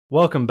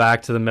Welcome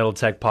back to the Middle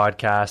Tech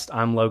Podcast.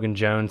 I'm Logan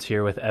Jones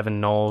here with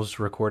Evan Knowles,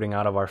 recording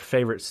out of our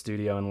favorite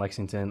studio in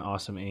Lexington,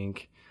 Awesome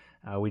Inc.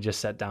 We just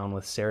sat down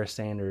with Sarah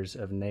Sanders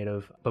of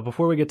Native. But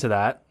before we get to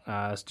that,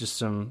 just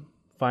some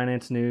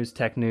finance news,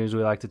 tech news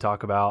we like to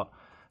talk about.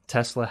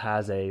 Tesla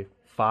has a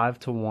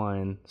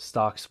 5-to-1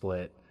 stock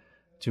split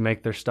to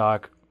make their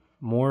stock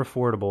more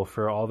affordable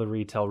for all the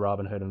retail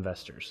Robinhood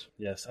investors.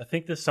 Yes, I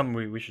think this is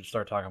something we should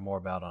start talking more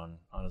about on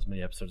as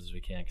many episodes as we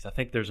can, because I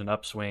think there's an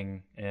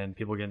upswing in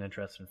people getting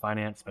interested in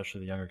finance,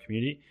 especially the younger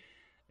community,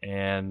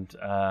 and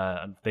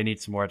they need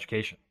some more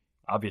education,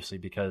 obviously,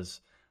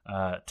 because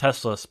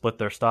Tesla split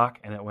their stock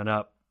and it went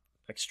up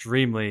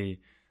extremely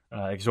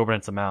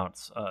exorbitant amount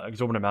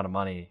of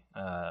money.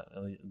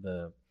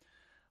 What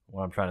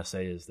I'm trying to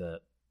say is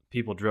that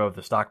people drove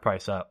the stock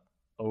price up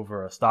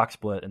over a stock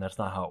split, and that's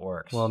not how it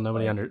works. Well,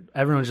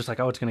 everyone's just like,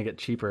 oh, it's going to get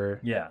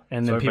cheaper. Yeah.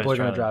 And then people are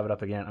going to drive it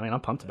up again. I mean,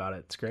 I'm pumped about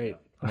it. It's great.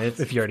 I mean,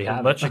 if you already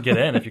have let you get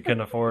in if you couldn't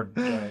afford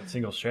a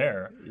single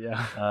share.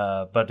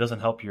 Yeah. But it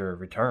doesn't help your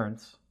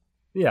returns.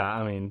 Yeah,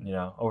 I mean,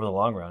 over the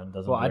long run, it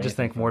doesn't. Well, I just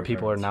think more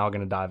people are returns. now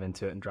going to dive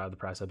into it and drive the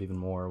price up even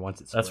more once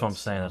it splits. That's what I'm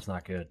saying. That's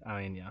not good.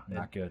 I mean, yeah,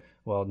 Not good.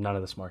 Well, none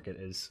of this market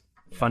is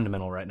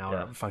fundamental right now,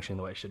 or functioning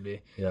the way it should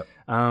be. Yep.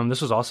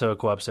 This was also a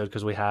cool episode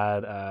because we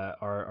had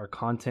our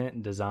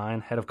content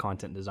design, head of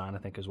content design, I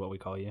think is what we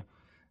call you.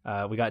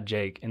 We got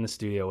Jake in the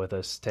studio with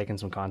us taking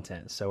some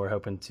content. So we're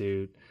hoping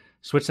to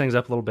switch things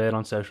up a little bit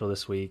on social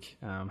this week,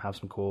 have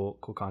some cool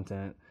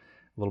content,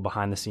 a little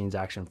behind the scenes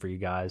action for you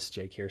guys.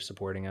 Jake here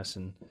supporting us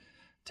and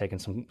taking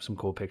some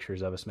cool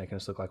pictures of us, making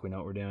us look like we know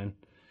what we're doing.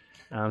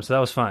 So that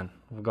was fun.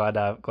 We're glad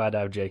to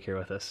have Jake here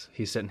with us.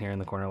 He's sitting here in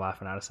the corner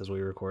laughing at us as we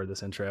record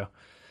this intro.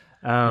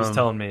 He's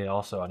telling me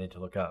also I need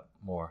to look up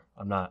more.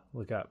 I'm not.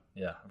 Look up.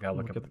 Yeah, I've got to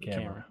look up the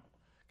camera.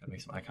 Got to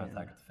make some eye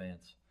contact with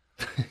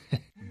the fans.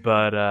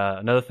 But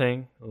another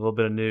thing, a little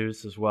bit of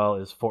news as well,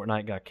 is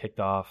Fortnite got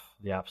kicked off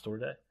the App Store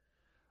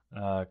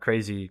today.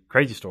 Crazy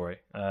story.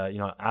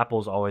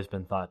 Apple's always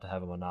been thought to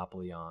have a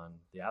monopoly on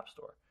the App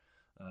Store.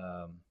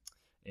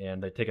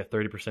 And they take a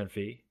 30%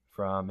 fee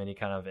from any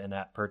kind of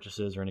in-app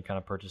purchases or any kind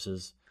of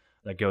purchases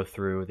that go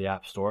through the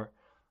App Store.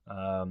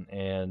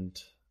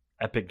 And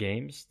Epic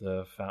Games,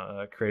 the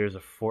creators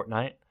of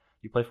Fortnite.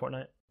 You play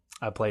Fortnite?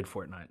 I played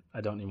Fortnite.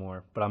 I don't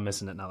anymore, but I'm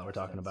missing it now that we're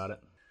talking about it.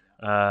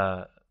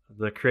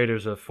 The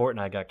creators of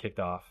Fortnite got kicked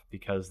off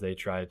because they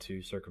tried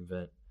to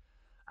circumvent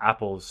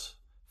Apple's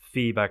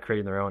fee by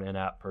creating their own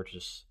in-app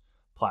purchase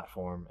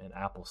platform, and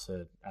Apple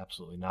said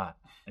absolutely not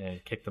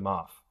and kicked them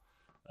off.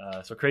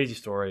 So crazy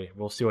story.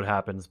 We'll see what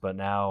happens, but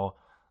now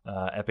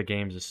Epic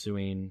Games is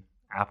suing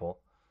Apple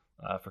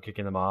for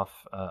kicking them off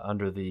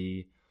under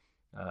the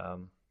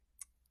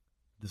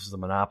this is a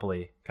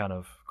monopoly kind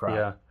of cry.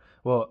 Yeah.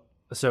 Well,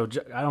 so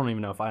I don't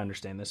even know if I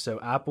understand this. So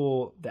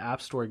Apple, the App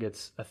Store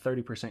gets a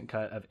 30%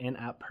 cut of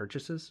in-app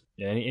purchases?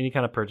 Yeah, any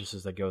kind of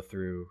purchases that go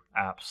through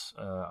apps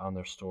on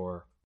their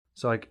store.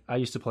 So like I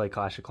used to play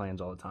Clash of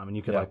Clans all the time, and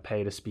you could like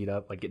pay to speed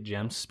up, like get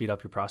gems, speed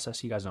up your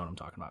process. You guys know what I'm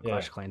talking about.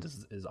 Clash of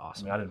Clans is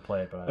awesome. I didn't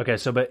play it, but okay.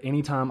 So, but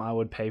anytime I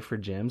would pay for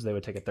gems, they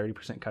would take a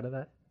 30% cut of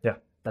that? Yeah.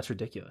 That's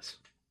ridiculous.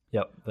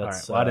 Yep. All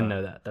right. Well, I didn't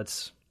know that.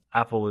 That's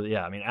Apple.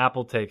 Yeah. I mean,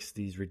 Apple takes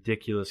these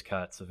ridiculous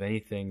cuts of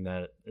anything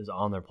that is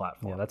on their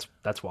platform. Yeah,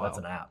 that's wild. That's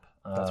an app.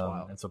 That's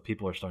wild. And so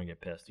people are starting to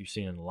get pissed. You've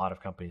seen a lot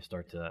of companies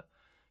start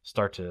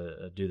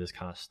to do this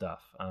kind of stuff.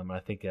 I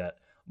think that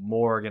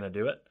more are going to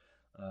do it.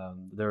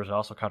 There was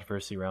also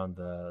controversy around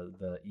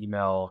the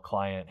email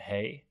client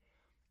Hey,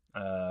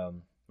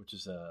 which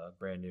is a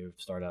brand new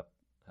startup.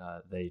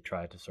 They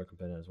tried to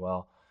circumvent it as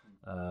well,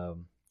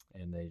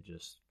 and they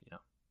just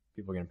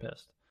people are getting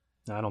pissed.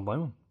 I don't blame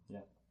them. Yeah.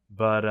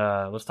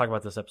 But let's talk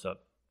about this episode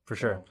for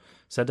sure.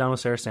 Sat down with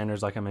Sarah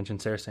Sanders, like I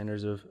mentioned, Sarah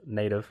Sanders of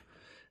Native,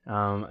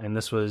 and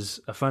this was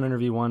a fun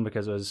interview. One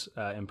because it was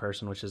in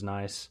person, which is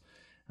nice.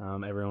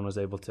 Everyone was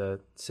able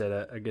to sit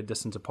a good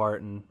distance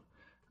apart and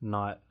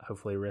not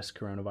hopefully risk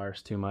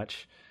coronavirus too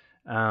much.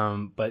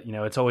 But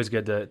it's always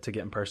good to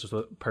get in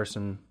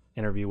person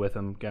interview with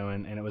them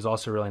going. And it was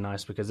also really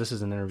nice because this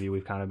is an interview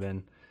we've kind of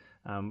been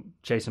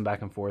chasing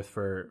back and forth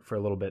for a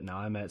little bit now.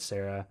 I met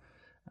Sarah,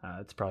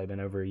 it's probably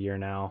been over a year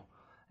now.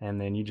 And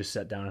then you just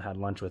sat down and had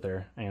lunch with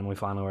her, and we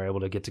finally were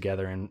able to get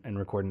together and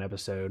record an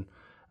episode.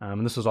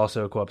 And this was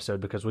also a cool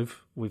episode because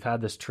we've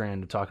had this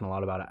trend of talking a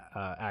lot about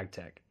ag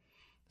tech.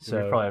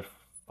 So we probably have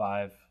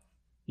 5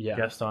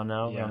 guests on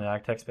now on the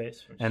ag tech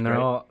space, and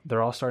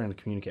they're all starting to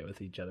communicate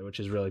with each other, which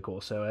is really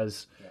cool. So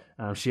as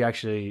she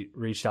actually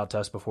reached out to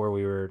us before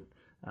we were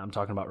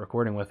talking about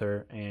recording with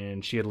her,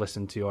 and she had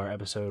listened to our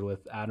episode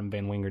with Adam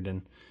Van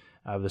Wingerden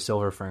of the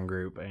Silver Fern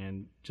Group,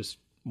 and just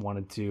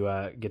wanted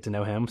to get to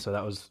know him. So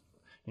that was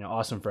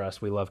awesome for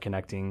us. We love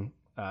connecting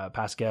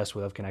past guests.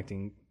 We love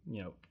connecting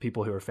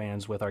people who are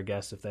fans with our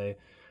guests if they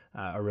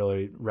are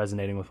really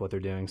resonating with what they're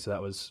doing. So that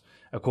was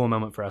a cool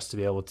moment for us to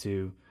be able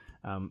to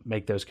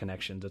make those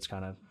connections. That's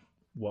kind of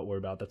what we're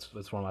about. That's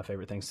one of my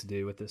favorite things to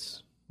do with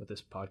this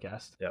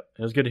podcast. Yep.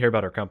 It was good to hear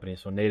about our company.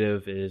 So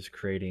Native is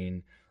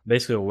creating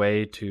basically a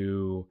way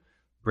to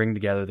bring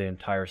together the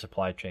entire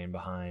supply chain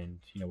behind,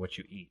 what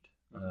you eat.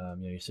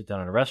 You sit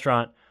down in a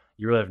restaurant,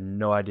 you really have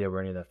no idea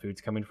where any of that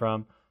food's coming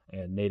from,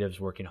 and Native's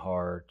working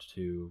hard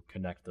to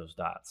connect those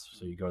dots.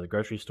 So you go to the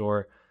grocery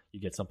store, you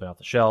get something off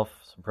the shelf,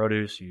 some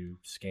produce, you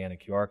scan a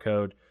QR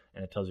code,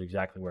 and it tells you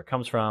exactly where it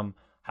comes from,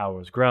 how it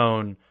was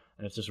grown,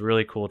 and it's just a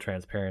really cool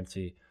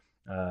transparency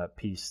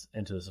piece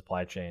into the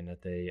supply chain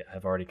that they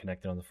have already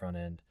connected on the front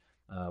end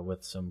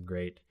with some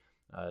great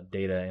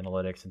data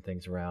analytics and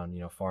things around,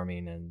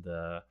 farming and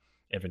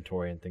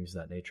inventory and things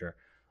of that nature.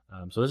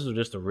 So this is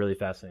just a really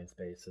fascinating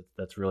space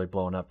that's really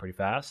blowing up pretty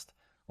fast.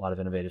 A lot of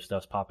innovative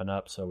stuff's popping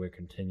up, so we're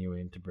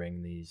continuing to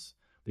bring these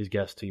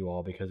guests to you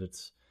all because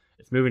it's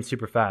moving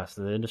super fast.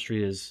 The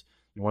industry is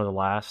one of the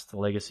last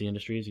legacy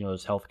industries.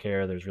 There's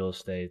healthcare, there's real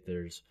estate,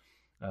 there's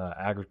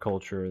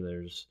agriculture,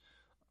 there's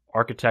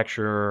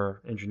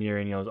architecture,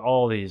 engineering. There's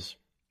all these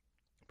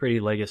pretty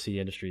legacy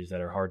industries that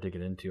are hard to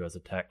get into as a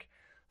tech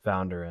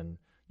founder. And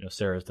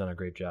Sarah's done a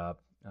great job,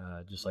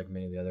 just like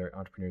many of the other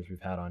entrepreneurs we've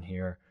had on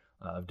here,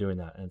 of doing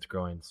that, and it's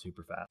growing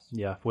super fast.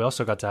 Yeah, we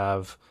also got to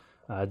have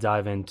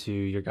dive into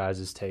your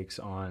guys' takes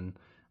on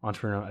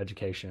entrepreneurial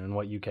education and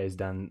what UK's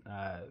done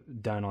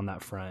on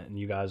that front. And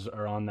you guys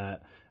are on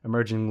that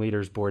emerging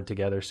leaders board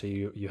together, so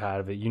you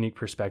have a unique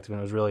perspective, and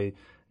it was really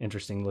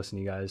interesting to listen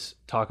to you guys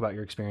talk about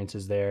your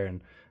experiences there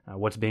and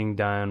what's being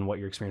done, what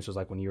your experience was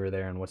like when you were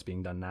there, and what's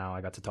being done now.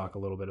 I got to talk a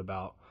little bit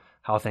about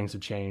how things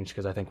have changed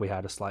because I think we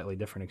had a slightly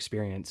different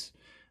experience,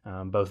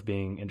 both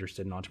being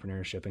interested in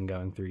entrepreneurship and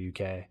going through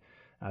UK.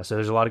 So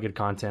there's a lot of good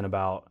content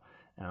about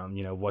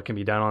what can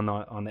be done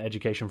on the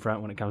education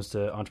front when it comes to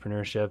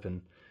entrepreneurship,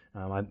 and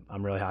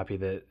I'm really happy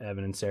that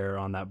Evan and Sarah are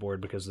on that board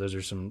because those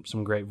are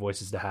some great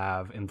voices to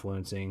have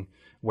influencing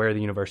where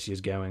the university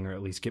is going, or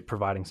at least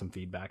providing some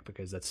feedback,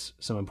 because that's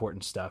some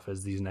important stuff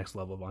as these next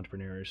level of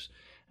entrepreneurs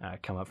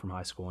come up from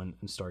high school and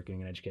start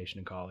getting an education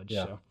in college.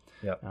 Yeah, so,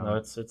 yeah. No,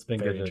 it's been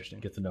good to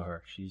get to know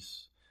her.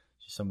 She's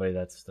somebody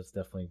that's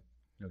definitely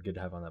good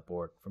to have on that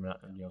board from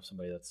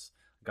somebody that's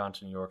gone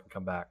to New York and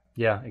come back.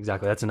 Yeah,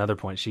 exactly. That's another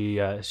point.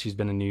 She's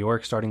been in New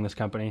York starting this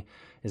company,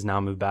 is now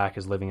moved back,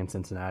 is living in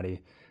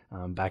Cincinnati.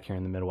 Back here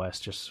in the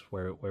Midwest, just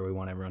where we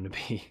want everyone to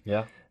be.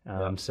 Yeah.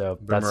 So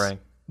boomerang.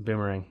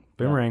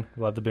 Yeah.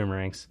 Love the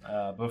boomerangs.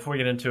 Before we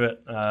get into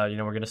it, we're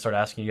going to start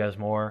asking you guys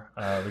more.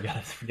 We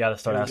got to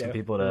start asking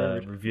people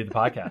to review the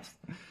podcast.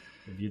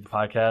 Review the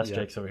podcast. Yeah.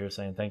 Jake's over here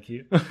saying thank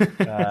you. We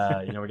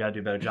got to do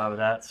a better job of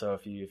that. So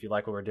if you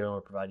like what we're doing,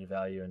 we're providing you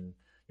value, and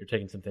you're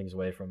taking some things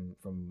away from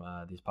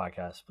these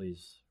podcasts,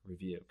 please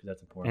review, because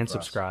that's important. And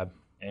subscribe.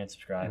 And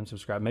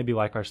subscribe. Maybe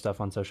like our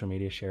stuff on social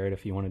media. Share it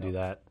if you want to do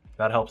that.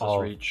 That helps us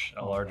reach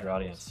a larger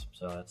audience.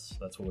 So that's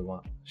what we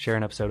want. Share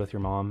an episode with your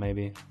mom,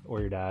 maybe, or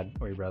your dad,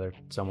 or your brother,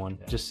 someone.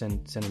 Yeah. Just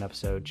send an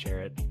episode,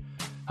 share it.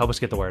 Help us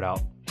get the word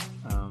out.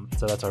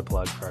 So that's our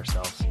plug for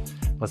ourselves.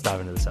 Let's dive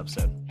into this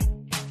episode.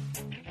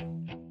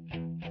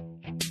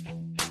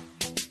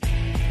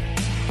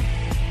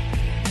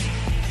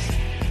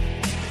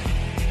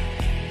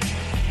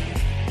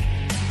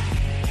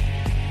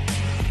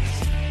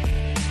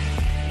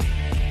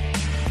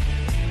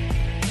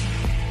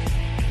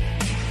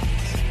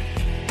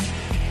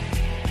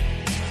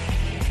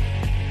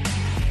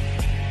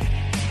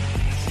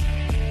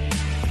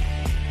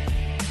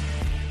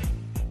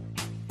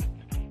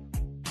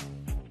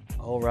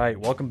 All right,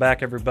 welcome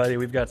back, everybody.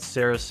 We've got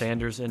Sarah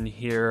Sanders in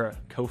here,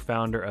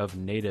 co-founder of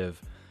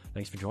Native.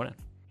 Thanks for joining.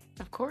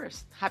 Of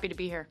course. Happy to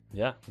be here.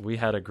 Yeah, we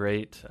had a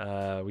great,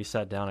 we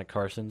sat down at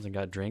Carson's and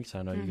got drinks.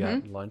 I know you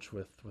got lunch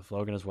with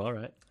Logan as well,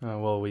 right?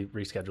 Well, we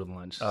rescheduled the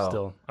lunch. Oh,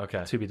 still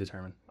okay. To be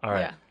determined. All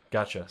right. Yeah.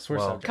 Gotcha.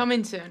 Well,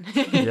 coming soon.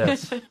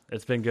 Yes.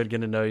 It's been good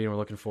getting to know you, and we're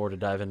looking forward to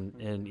diving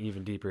in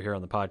even deeper here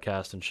on the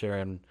podcast and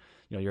sharing,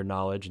 your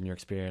knowledge and your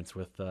experience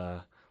with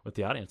the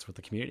audience, with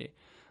the community.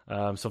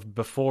 So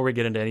before we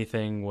get into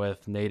anything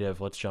with Native,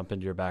 let's jump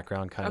into your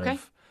background, kind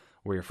of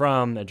where you're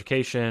from,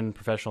 education,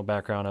 professional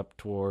background up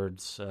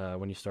towards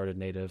when you started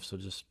Native. So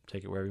just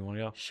take it wherever you want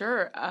to go.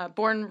 Sure.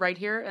 Born right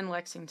here in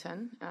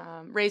Lexington,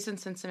 raised in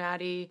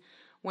Cincinnati,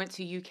 went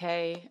to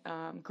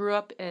UK, grew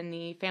up in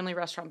the family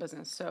restaurant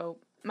business. So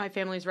my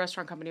family's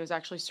restaurant company was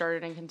actually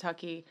started in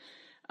Kentucky,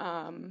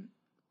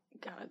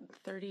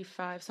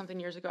 35 something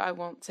years ago. I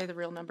won't say the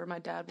real number. My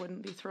dad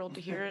wouldn't be thrilled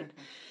to hear it.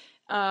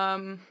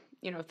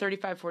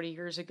 35, 40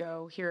 years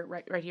ago here,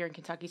 right here in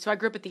Kentucky. So I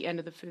grew up at the end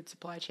of the food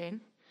supply chain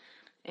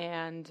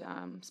and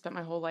spent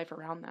my whole life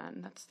around that.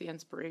 And that's the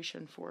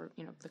inspiration for,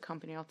 the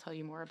company I'll tell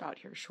you more about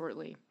here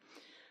shortly.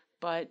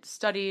 But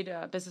studied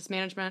business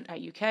management at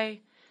UK,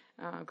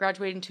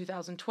 graduated in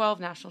 2012,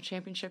 national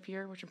championship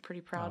year, which I'm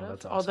pretty proud of.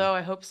 That's awesome. Although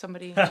I hope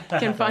somebody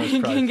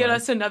can get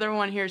us another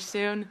one here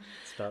soon.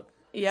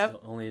 It's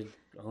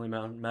only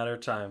matter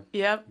of time.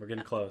 Yep. We're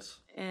getting close.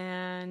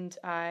 And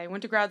I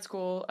went to grad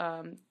school,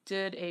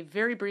 did a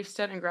very brief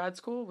stint in grad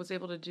school, was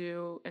able to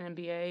do an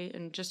MBA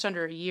in just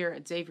under a year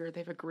at Xavier.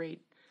 They have a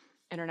great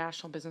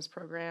international business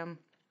program.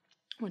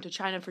 Went to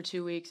China for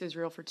 2 weeks,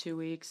 Israel for 2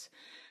 weeks,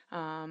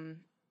 and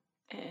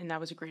that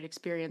was a great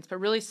experience. But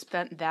really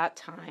spent that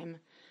time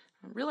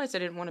I realized I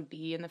didn't want to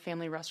be in the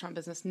family restaurant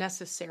business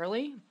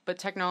necessarily, but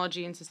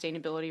technology and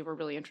sustainability were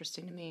really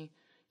interesting to me.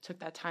 Took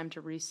that time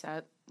to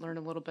reset, learn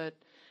a little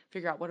bit,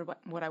 figure out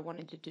what I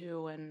wanted to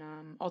do, and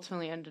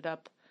ultimately ended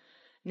up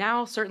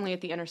now certainly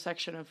at the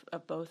intersection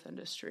of both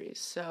industries.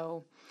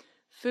 So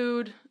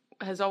food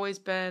has always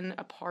been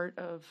a part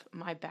of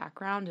my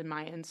background and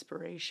my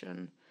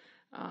inspiration,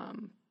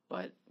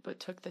 but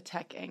took the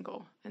tech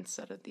angle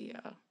instead of the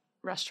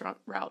restaurant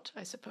route,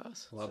 I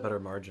suppose. A lot better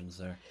margins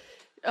there.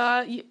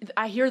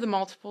 I hear the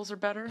multiples are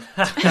better.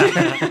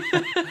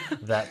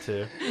 That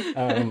too.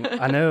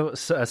 I know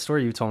a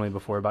story you told me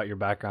before about your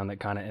background that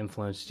kind of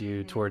influenced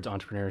you towards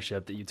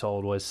entrepreneurship that you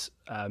told was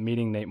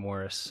meeting Nate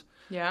Morris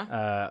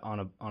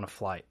on a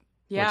flight,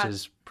 which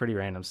is pretty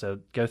random. So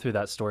go through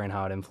that story and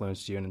how it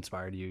influenced you and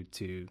inspired you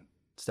to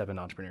step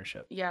into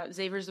entrepreneurship. Yeah,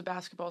 Xavier's a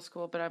basketball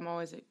school, but I'm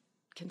always a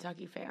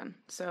Kentucky fan.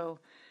 So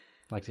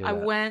I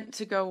went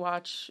to go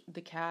watch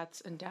the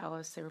Cats in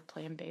Dallas. They were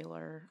playing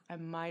Baylor.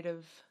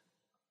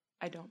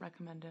 I don't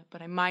recommend it,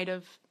 but I might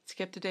have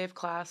skipped a day of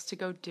class to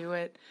go do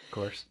it. Of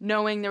course.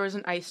 Knowing there was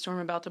an ice storm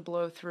about to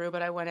blow through,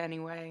 but I went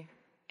anyway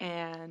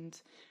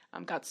and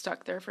got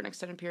stuck there for an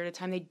extended period of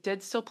time. They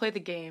did still play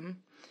the game,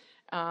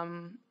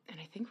 and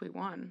I think we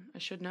won. I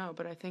should know,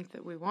 but I think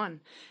that we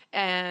won.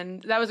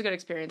 And that was a good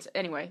experience.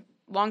 Anyway,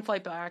 long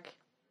flight back.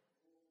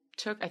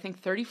 Took, I think,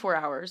 34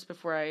 hours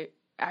before I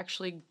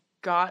actually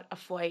got a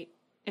flight.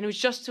 And it was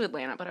just to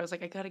Atlanta, but I was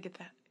like, I got to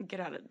get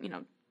out of,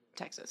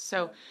 Texas.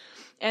 So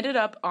ended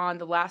up on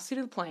the last seat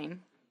of the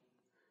plane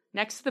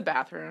next to the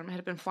bathroom. I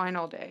had been flying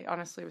all day.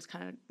 Honestly, it was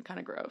kind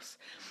of gross.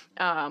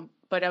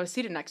 But I was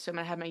seated next to him.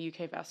 I had my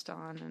UK vest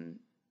on. And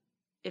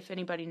if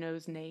anybody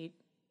knows Nate,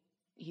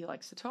 he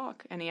likes to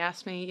talk. And he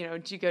asked me,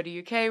 did you go to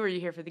UK? Were you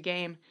here for the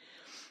game?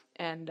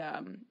 And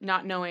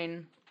not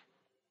knowing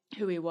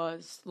who he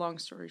was, long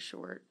story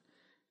short,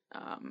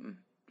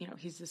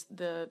 he's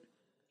the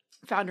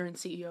founder and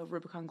CEO of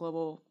Rubicon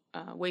Global,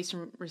 waste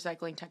and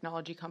recycling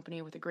technology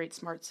company with a great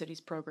smart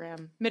cities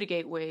program,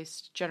 mitigate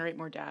waste, generate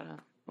more data,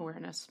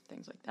 awareness,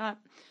 things like that.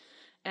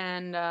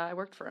 And I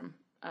worked for him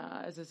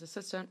as his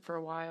assistant for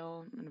a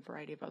while in a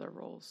variety of other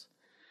roles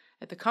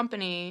at the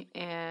company.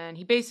 And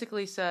he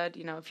basically said,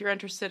 if you're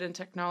interested in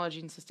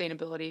technology and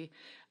sustainability,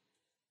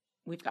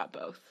 we've got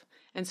both.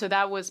 And so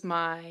that was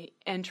my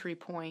entry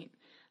point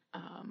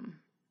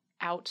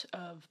out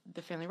of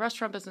the family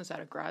restaurant business, out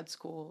of grad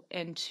school,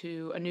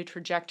 into a new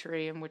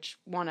trajectory in which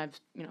one I've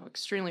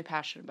extremely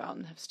passionate about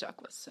and have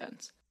stuck with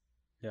since.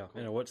 Yeah,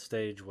 and at what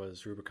stage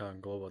was Rubicon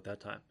Global at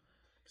that time?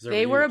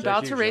 They were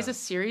about to raise a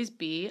Series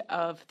B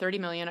of $30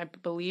 million. I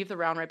believe the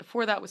round right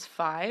before that was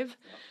 $5 million.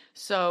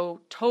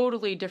 So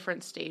totally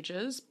different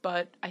stages.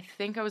 But I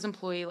think I was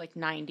employee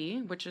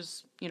 90, which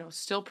is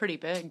still pretty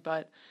big.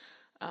 But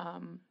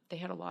they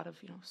had a lot of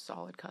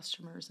solid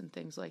customers and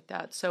things like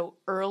that. So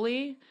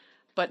early,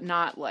 but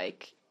not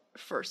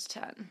first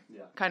 10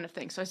 kind of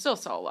thing. So I still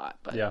saw a lot.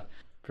 But yeah,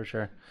 for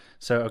sure.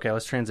 So, okay,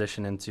 let's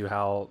transition into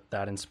how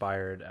that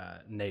inspired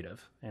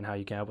Native and how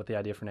you came up with the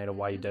idea for Native,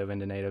 why you dove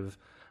into Native,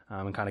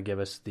 and kind of give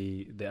us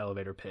the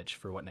elevator pitch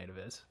for what Native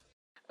is.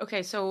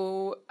 Okay,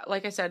 so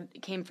like I said,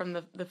 it came from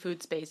the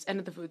food space, end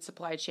of the food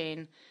supply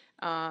chain.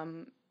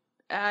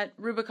 At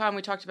Rubicon,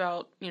 we talked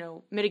about,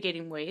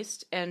 mitigating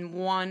waste, and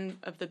one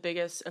of the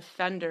biggest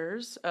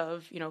offenders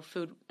of,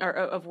 food or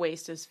of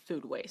waste is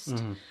food waste.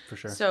 Mm-hmm, for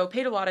sure. So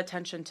paid a lot of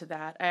attention to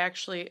that. I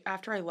actually,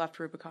 after I left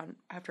Rubicon,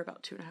 after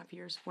about 2.5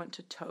 years, went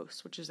to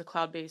Toast, which is a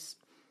cloud-based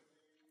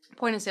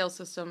point-of-sale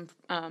system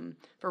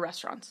for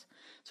restaurants.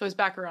 So I was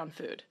back around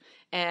food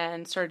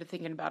and started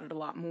thinking about it a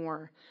lot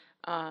more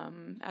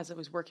as I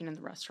was working in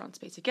the restaurant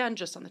space, again,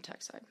 just on the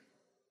tech side.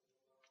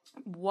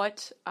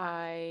 What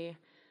I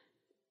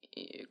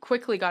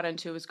quickly got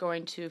into was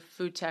going to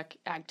food tech,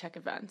 ag tech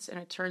events. And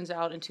it turns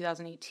out in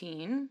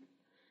 2018,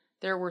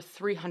 there were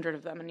 300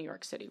 of them in New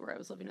York City where I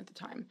was living at the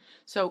time.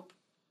 So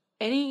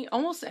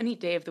almost any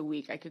day of the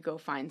week, I could go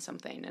find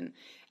something. And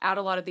at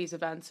a lot of these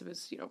events, it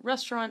was,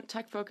 restaurant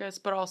tech focus,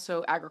 but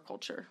also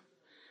agriculture.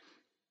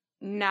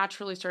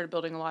 Naturally started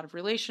building a lot of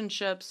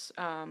relationships,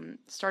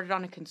 started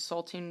on a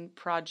consulting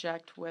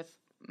project with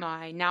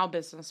my now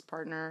business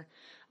partner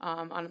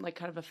on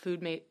kind of a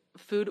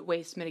food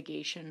waste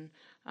mitigation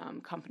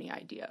company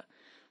idea.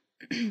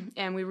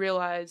 And we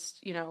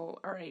realized, all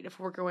right,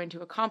 if we're going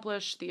to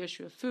accomplish the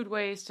issue of food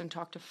waste and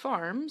talk to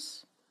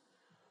farms,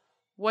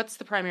 what's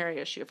the primary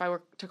issue? If I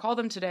were to call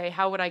them today,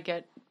 how would I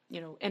get,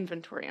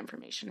 inventory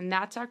information? And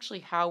that's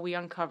actually how we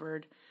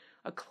uncovered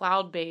a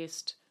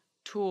cloud-based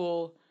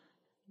tool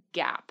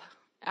gap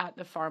at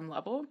the farm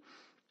level.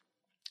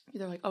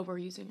 They're like, oh, we're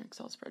using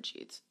Excel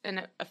spreadsheets.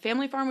 And a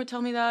family farm would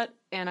tell me that,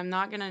 and I'm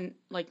not going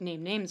to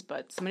name names,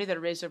 but somebody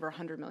that raised over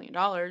 $100 million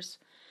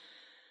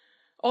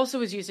also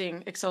was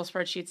using Excel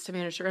spreadsheets to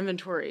manage their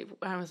inventory.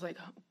 And I was like,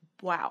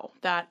 wow,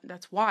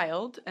 that's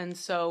wild. And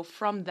so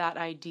from that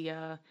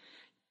idea,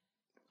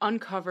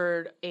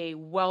 uncovered a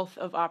wealth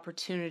of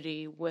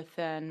opportunity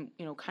within,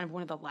 kind of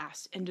one of the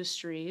last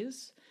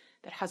industries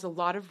that has a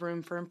lot of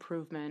room for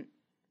improvement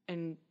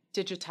and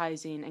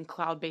digitizing and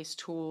cloud-based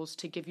tools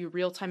to give you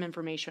real-time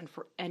information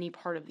for any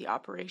part of the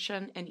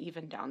operation and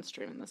even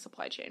downstream in the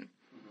supply chain.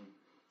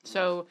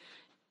 So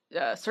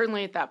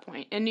certainly at that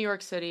point in New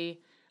York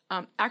City,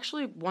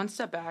 actually one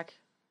step back,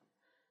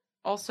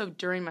 also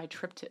during my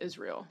trip to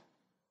Israel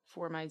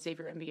for my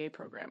Xavier MBA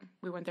program.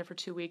 We went there for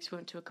 2 weeks. We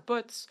went to a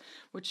kibbutz,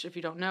 which if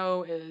you don't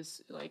know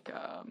is like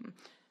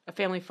a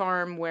family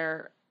farm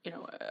where,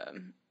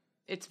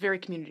 it's very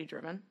community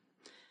driven.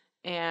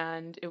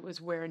 And it was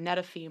where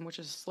Netafim, which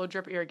is a slow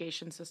drip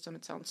irrigation system,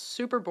 it sounds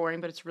super boring,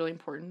 but it's really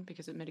important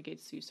because it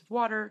mitigates the use of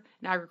water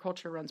and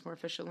agriculture runs more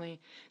efficiently.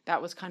 That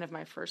was kind of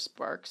my first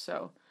spark.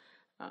 So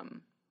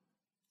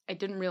I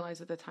didn't realize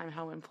at the time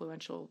how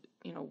influential,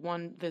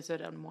 one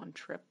visit and one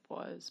trip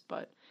was,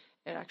 but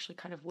it actually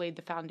kind of laid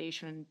the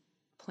foundation and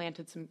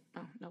planted some,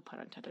 no pun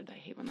intended, I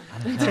hate when that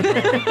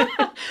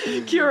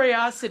happens,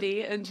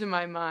 curiosity into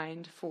my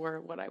mind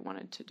for what I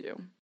wanted to do.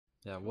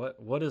 Yeah,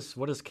 what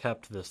has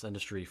kept this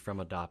industry from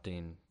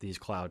adopting these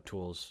cloud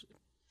tools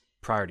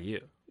prior to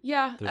you?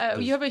 Yeah,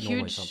 There's you have a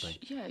something.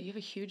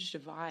 huge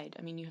divide.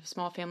 I mean, you have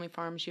small family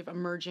farms, you have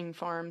emerging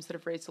farms that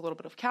have raised a little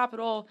bit of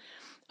capital,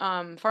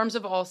 farms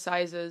of all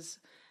sizes,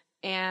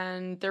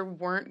 and there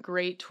weren't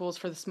great tools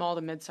for the small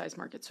to mid-sized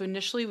market. So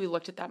initially we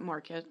looked at that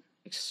market,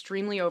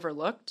 extremely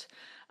overlooked,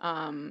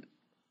 and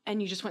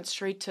you just went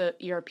straight to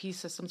ERP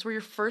systems where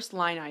your first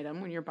line item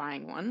when you're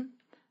buying one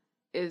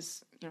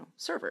is,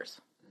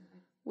 servers.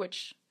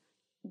 Which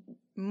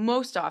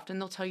most often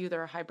they'll tell you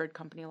they're a hybrid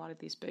company, a lot of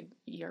these big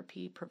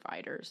ERP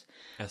providers.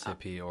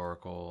 SAP,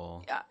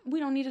 Oracle. Yeah, we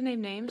don't need to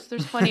name names.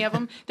 There's plenty of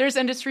them. There's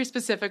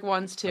industry-specific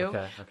ones too.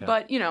 Okay.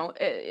 But,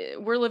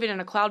 we're living in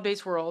a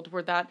cloud-based world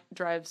where that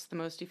drives the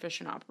most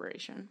efficient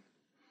operation.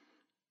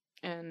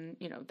 And,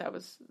 that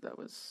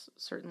was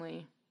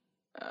certainly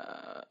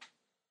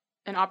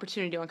an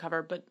opportunity to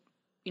uncover. But,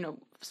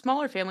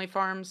 smaller family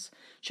farms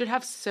should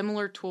have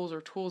similar tools or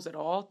tools at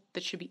all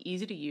that should be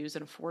easy to use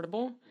and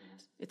affordable.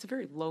 It's a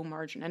very low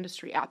margin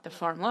industry at the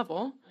farm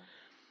level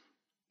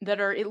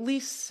that are at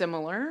least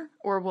similar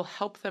or will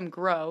help them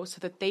grow so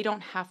that they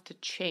don't have to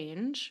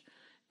change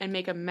and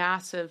make a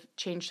massive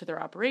change to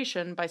their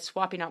operation by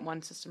swapping out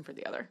one system for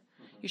the other.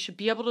 You should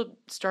be able to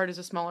start as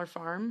a smaller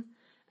farm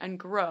and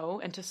grow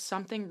into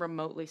something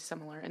remotely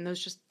similar. And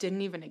those just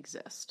didn't even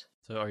exist.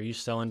 So are you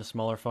selling to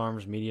smaller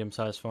farms,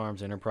 medium-sized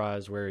farms,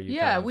 enterprise? Where are you?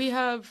 Yeah, we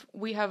have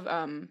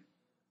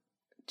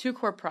two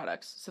core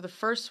products. So the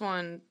first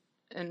one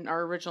and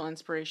our original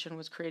inspiration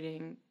was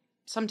creating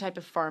some type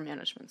of farm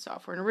management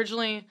software. And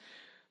originally,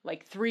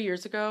 like 3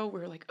 years ago, we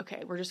were like,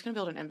 okay, we're just going to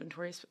build an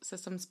inventory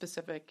system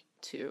specific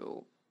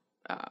to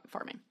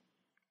farming.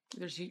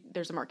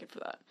 There's a market for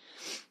that.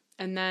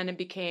 And then it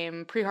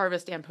became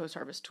pre-harvest and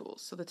post-harvest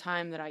tools. So the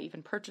time that I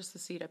even purchased the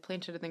seed, I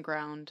planted it in the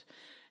ground.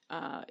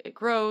 It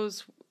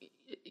grows,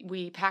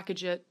 we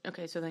package it.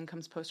 Okay, so then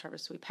comes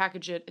post-harvest. So we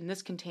package it in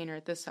this container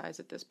at this size,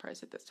 at this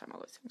price, at this time, all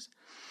those things.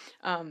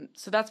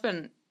 So that's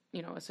been,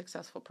 a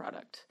successful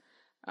product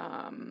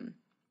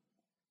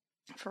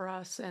for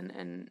us.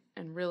 And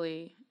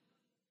really,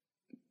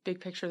 big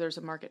picture, there's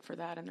a market for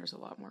that, and there's a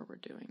lot more we're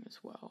doing as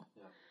well.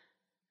 Yeah.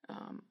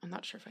 I'm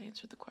not sure if I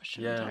answered the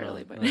question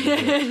entirely, but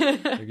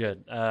you're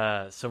good.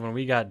 So when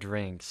we got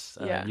drinks,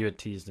 you had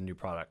teased a new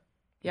product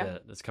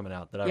that's coming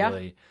out that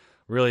I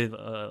really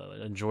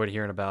enjoyed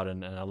hearing about,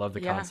 and I love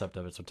the concept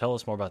of it. So tell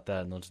us more about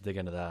that, and let's dig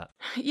into that.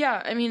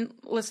 Yeah, I mean,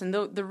 listen,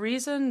 the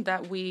reason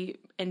that we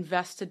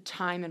invested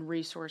time and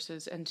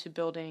resources into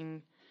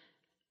building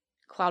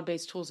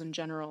cloud-based tools in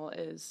general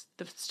is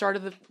the start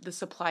of the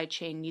supply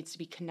chain needs to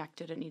be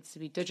connected. It needs to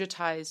be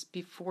digitized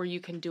before you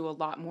can do a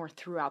lot more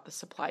throughout the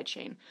supply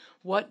chain.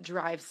 What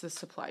drives the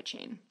supply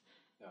chain?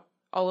 Yeah.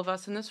 All of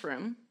us in this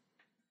room,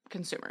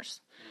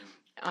 consumers.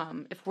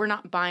 If we're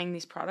not buying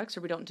these products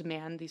or we don't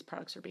demand these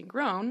products are being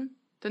grown,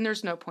 then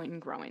there's no point in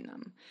growing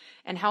them.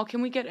 And how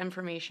can we get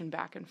information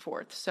back and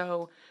forth?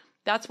 So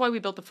that's why we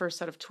built the first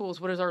set of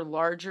tools. What is our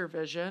larger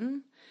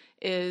vision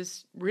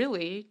is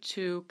really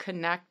to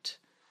connect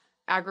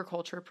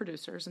agriculture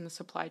producers in the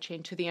supply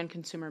chain to the end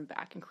consumer and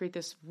back and create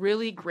this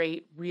really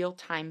great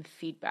real-time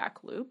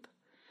feedback loop.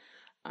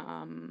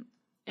 And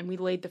we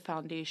laid the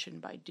foundation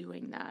by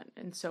doing that.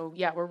 And so,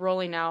 we're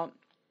rolling out.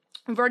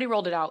 We've already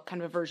rolled it out, kind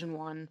of a version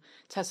 1,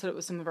 tested it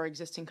with some of our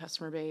existing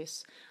customer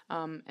base.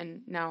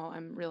 And now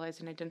I'm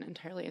realizing I didn't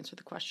entirely answer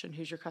the question,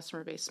 who's your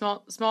customer base?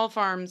 Small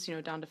farms,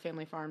 down to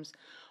family farms,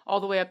 all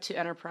the way up to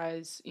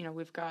enterprise.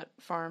 We've got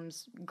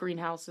farms,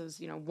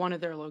 greenhouses, one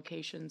of their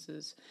locations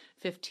is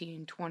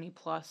 15, 20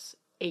 plus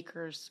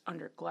acres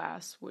under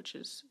glass, which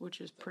is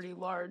pretty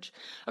large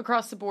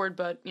across the board.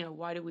 But,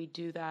 why do we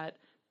do that?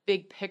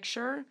 Big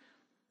picture,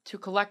 to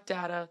collect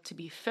data, to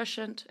be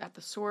efficient at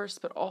the source,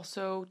 but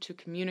also to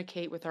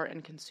communicate with our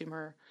end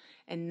consumer.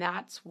 And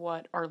that's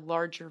what our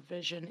larger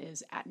vision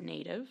is at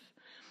Native,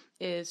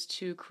 is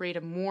to create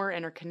a more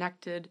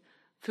interconnected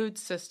food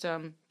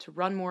system to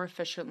run more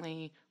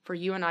efficiently, for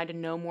you and I to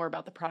know more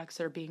about the products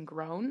that are being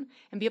grown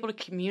and be able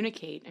to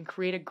communicate and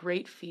create a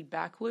great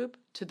feedback loop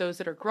to those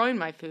that are growing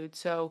my food.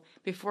 So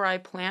before I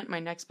plant my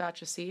next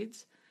batch of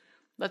seeds,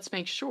 let's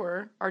make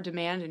sure our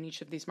demand in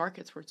each of these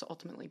markets where it's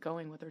ultimately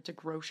going, whether it's a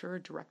grocer or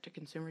direct to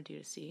consumer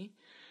D2C,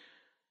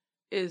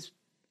 is,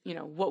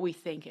 what we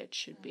think it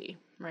should be,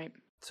 right?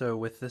 So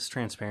with this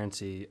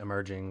transparency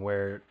emerging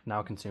where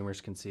now consumers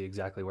can see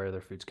exactly where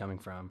their food's coming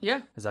from,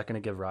 is that going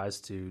to give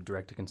rise to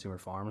direct to consumer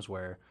farms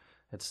where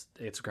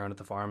it's grown at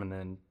the farm and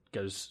then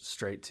goes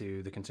straight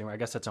to the consumer? I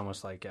guess that's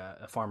almost like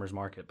a farmer's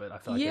market, but I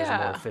feel like there's a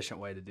more efficient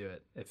way to do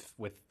it if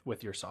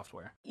with your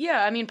software.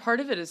 Yeah, I mean, part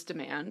of it is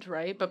demand,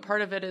 right? But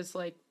part of it is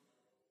like,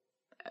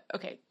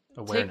 okay,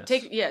 awareness.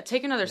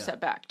 Take another step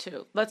back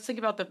too. Let's think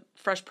about the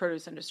fresh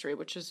produce industry,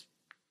 which is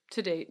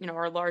to date,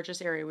 our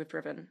largest area we've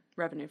driven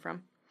revenue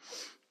from.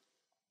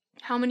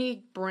 How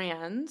many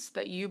brands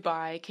that you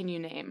buy can you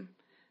name?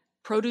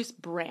 Produce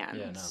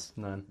brands.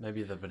 Yeah, no. None.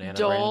 Maybe the banana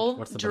Dole, brand.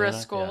 What's the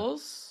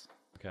Driscoll's.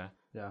 Banana?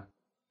 Yeah.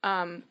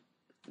 Okay.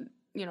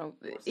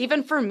 Yeah.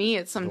 Even for me,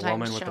 it's sometimes the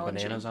woman with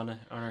challenging. the bananas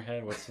on her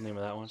head. What's the name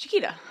of that one?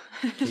 Chiquita.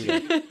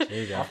 There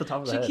you go. Off the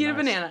top of the head. Chiquita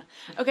banana.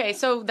 Okay,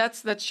 so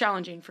that's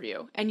challenging for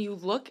you. And you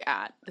look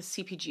at the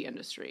CPG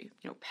industry,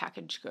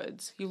 packaged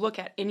goods. You look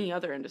at any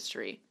other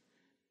industry.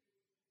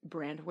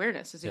 Brand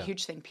awareness is a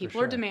huge thing. People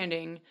are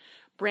demanding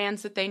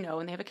brands that they know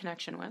and they have a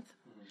connection with,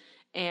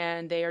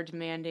 and they are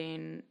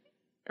demanding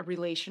a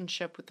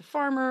relationship with the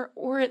farmer,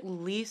 or at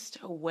least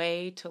a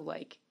way to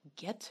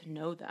get to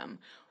know them.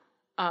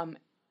 And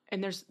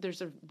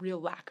there's a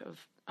real lack of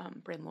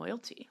brand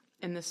loyalty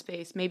in this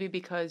space, maybe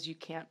because you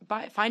can't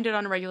find it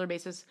on a regular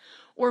basis,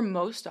 or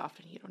most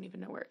often you don't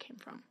even know where it came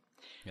from.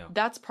 Yeah.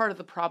 That's part of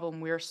the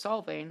problem we're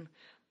solving.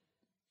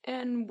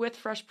 And with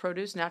fresh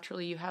produce,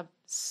 naturally, you have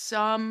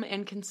some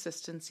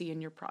inconsistency in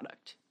your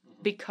product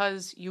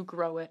because you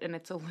grow it and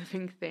it's a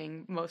living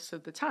thing most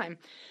of the time.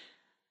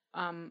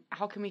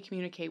 How can we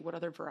communicate what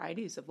other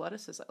varieties of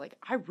lettuces? Like,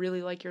 I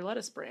really like your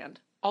lettuce brand.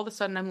 All of a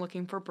sudden, I'm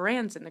looking for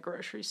brands in the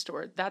grocery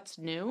store. That's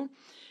new.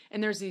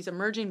 And there's these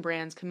emerging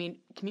brands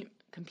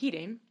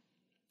competing,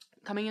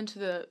 coming into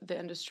the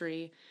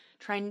industry,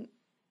 trying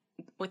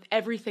with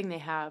everything they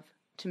have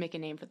to make a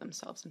name for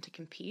themselves and to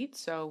compete.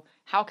 So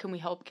how can we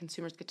help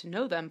consumers get to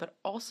know them, but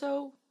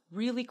also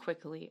really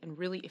quickly and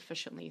really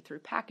efficiently through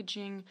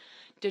packaging,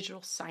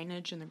 digital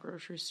signage in the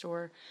grocery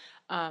store,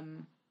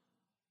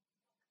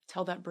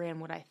 tell that brand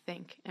what I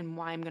think and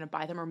why I'm going to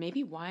buy them, or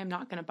maybe why I'm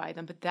not going to buy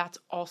them, but that's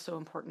also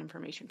important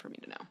information for me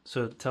to know.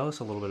 So tell us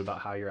a little bit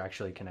about how you're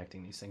actually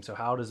connecting these things. So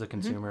how does a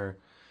consumer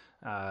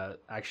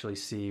actually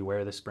see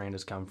where this brand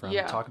has come from?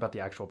 Talk about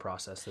the actual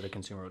process that a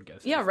consumer would go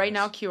through. Yeah, right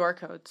now QR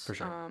codes. For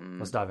sure.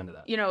 Let's dive into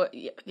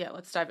that.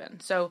 Let's dive in.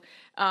 So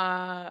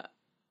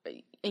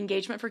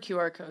engagement for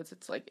QR codes,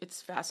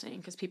 it's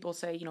fascinating because people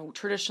say,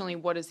 traditionally,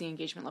 what is the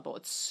engagement level?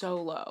 It's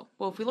so low.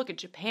 Well, if we look at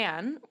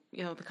Japan,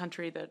 the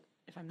country that,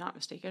 if I'm not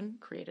mistaken,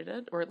 created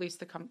it, or at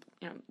least the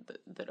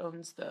that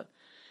owns the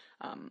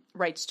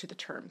rights to the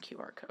term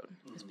QR code,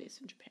 is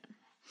based in Japan.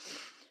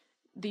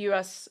 The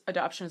U.S.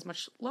 adoption is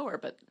much lower,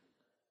 but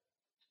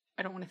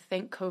I don't want to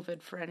thank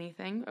COVID for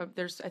anything.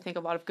 There's, I think,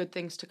 a lot of good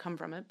things to come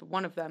from it, but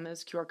one of them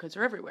is QR codes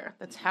are everywhere.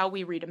 That's how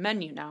we read a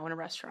menu now in a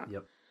restaurant.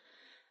 Yep.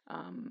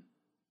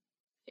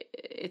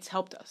 It's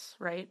helped us,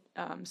 right?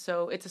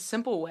 So it's a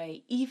simple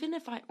way, even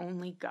if I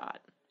only got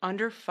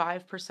under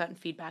 5%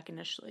 feedback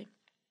initially,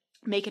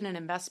 making an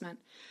investment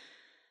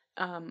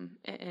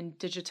and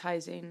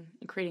digitizing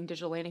and creating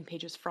digital landing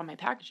pages from my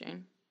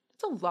packaging.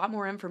 It's a lot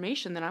more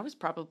information than I was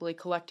probably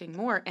collecting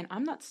more. And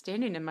I'm not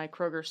standing in my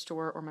Kroger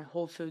store or my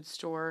Whole Foods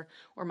store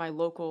or my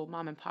local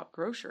mom and pop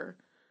grocer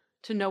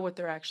to know what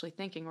they're actually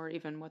thinking, or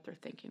even what they're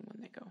thinking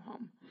when they go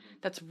home.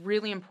 That's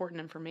really important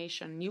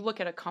information. You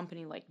look at a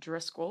company like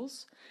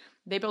Driscoll's,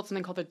 they built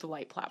something called the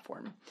Delight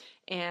platform.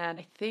 And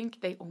I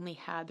think they only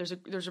had,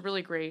 there's a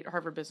really great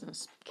Harvard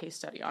Business case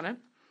study on it.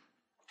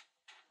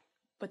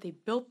 But they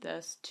built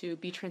this to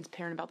be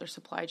transparent about their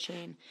supply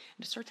chain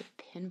and to start to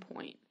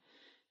pinpoint,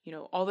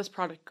 all this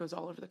product goes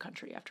all over the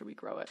country after we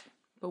grow it.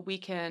 But we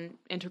can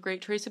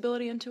integrate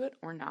traceability into it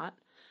or not.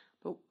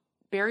 But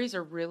berries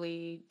are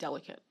really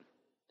delicate.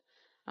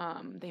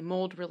 They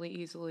mold really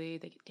easily.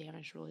 They get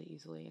damaged really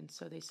easily. And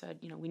so they said,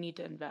 we need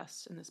to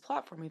invest in this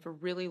platform. We have a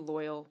really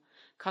loyal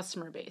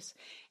customer base.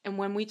 And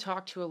when we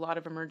talk to a lot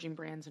of emerging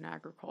brands in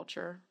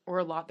agriculture, or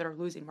a lot that are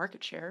losing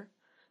market share,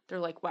 they're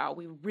like, wow,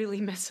 we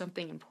really missed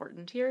something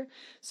important here.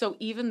 So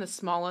even the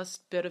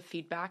smallest bit of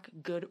feedback,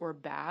 good or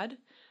bad,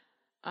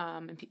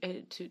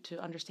 to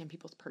understand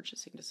people's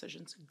purchasing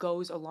decisions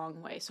goes a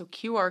long way. So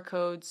QR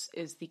codes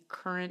is the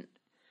current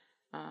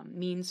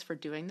means for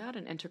doing that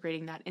and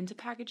integrating that into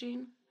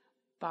packaging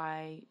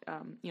by,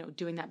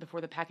 doing that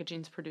before the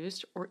packaging is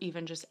produced, or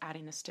even just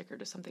adding a sticker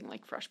to something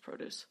like fresh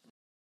produce.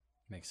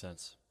 Makes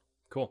sense.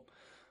 Cool.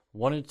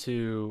 Wanted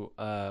to,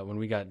 when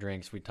we got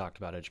drinks, we talked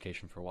about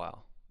education for a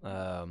while.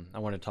 I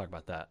wanted to talk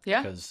about that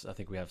because I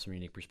think we have some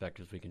unique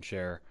perspectives we can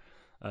share.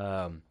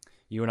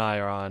 You and I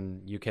are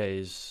on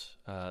UK's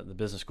the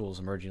Business School's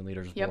Emerging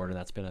Leaders Board, and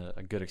that's been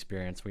a good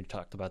experience. We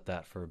talked about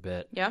that for a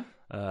bit. Yeah.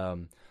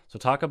 So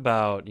talk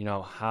about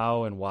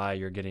how and why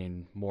you're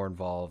getting more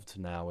involved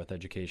now with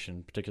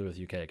education, particularly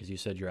with UK, because you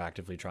said you're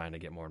actively trying to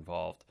get more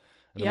involved.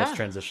 And then let's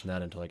transition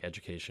that into like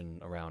education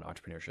around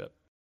entrepreneurship.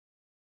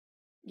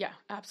 Yeah,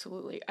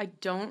 absolutely. I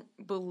don't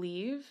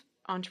believe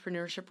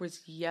entrepreneurship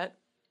was yet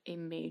a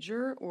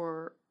major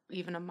or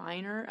even a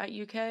minor at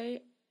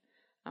UK.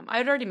 I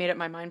had already made up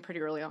my mind pretty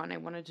early on. I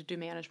wanted to do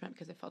management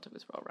because I felt it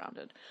was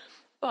well-rounded.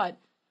 But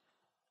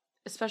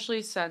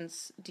especially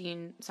since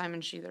Dean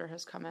Simon Sheether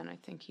has come in, I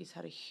think he's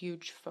had a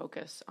huge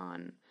focus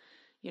on,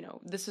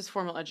 this is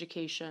formal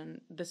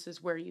education, this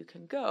is where you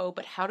can go,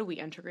 but how do we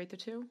integrate the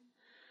two?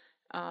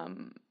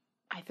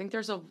 I think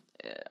there's a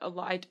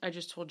lot. I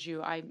just told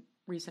you I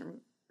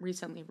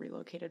recently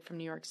relocated from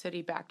New York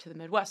City back to the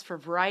Midwest for a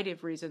variety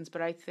of reasons,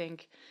 but I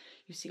think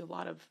you see a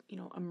lot of,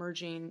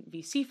 emerging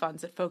VC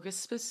funds that focus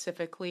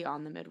specifically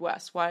on the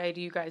Midwest. Why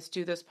do you guys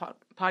do this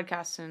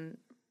podcast? And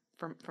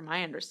from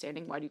my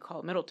understanding, why do you call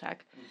it Middle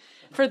Tech?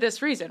 For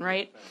this reason,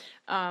 right?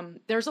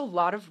 There's a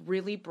lot of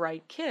really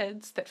bright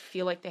kids that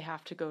feel like they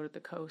have to go to the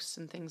coast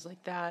and things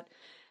like that.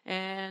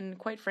 And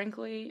quite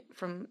frankly,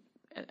 from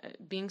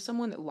being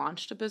someone that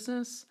launched a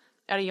business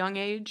at a young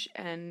age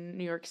in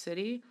New York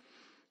City,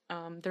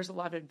 there's a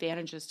lot of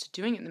advantages to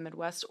doing it in the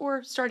Midwest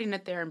or starting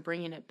it there and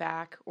bringing it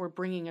back or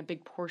bringing a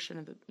big portion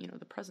of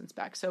the presence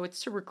back. So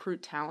it's to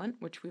recruit talent,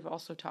 which we've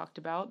also talked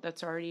about.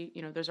 That's already,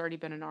 there's already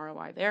been an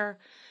ROI there.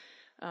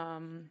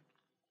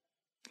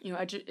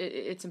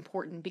 It's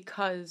important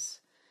because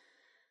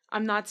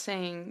I'm not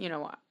saying,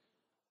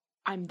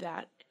 I'm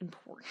that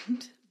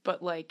important,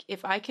 but like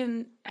if I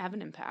can have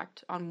an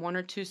impact on one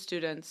or two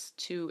students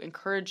to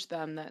encourage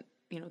them that,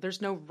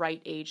 there's no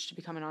right age to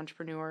become an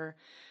entrepreneur.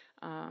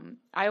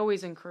 I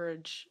always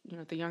encourage,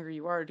 the younger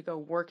you are to go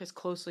work as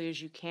closely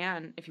as you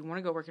can. If you want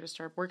to go work at a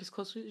startup, work as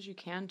closely as you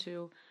can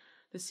to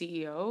the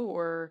CEO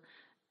or,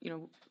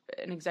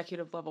 an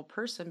executive level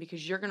person,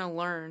 because you're going to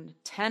learn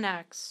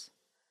 10x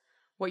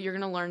what you're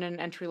going to learn in an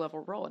entry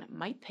level role. And it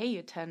might pay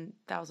you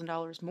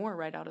 $10,000 more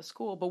right out of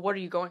school, but what are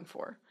you going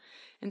for?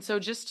 And so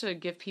just to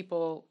give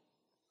people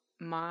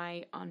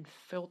my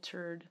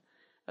unfiltered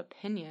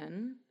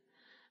opinion,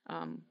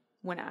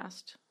 when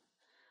asked,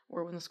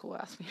 or when the school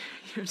asked me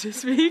to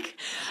speak,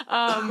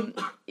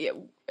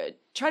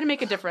 try to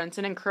make a difference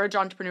and encourage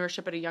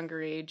entrepreneurship at a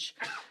younger age.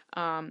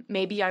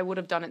 Maybe I would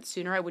have done it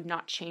sooner. I would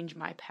not change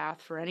my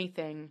path for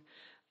anything.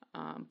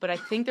 But I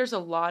think there's a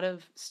lot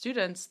of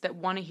students that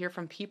want to hear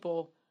from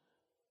people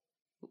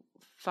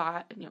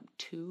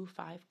 2,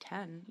 5,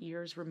 10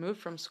 years removed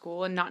from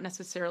school, and not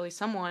necessarily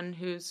someone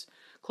who's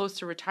close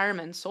to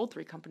retirement and sold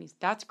 3 companies.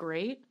 That's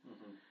great.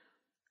 Mm-hmm.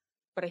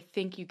 But I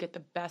think you get the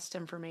best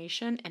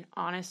information and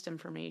honest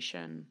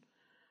information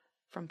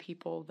from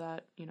people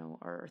that,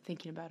 are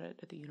thinking about it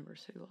at the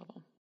university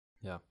level.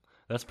 Yeah.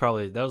 That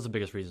was the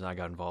biggest reason I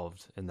got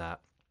involved in that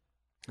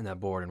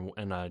board.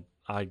 And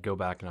I go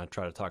back and I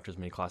try to talk to as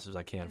many classes as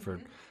I can for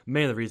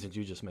many of the reasons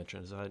you just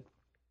mentioned. Is I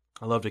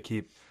love to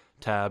keep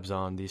tabs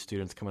on these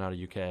students coming out of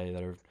UK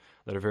that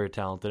are very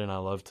talented, and I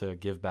love to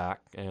give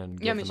back and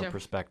give them a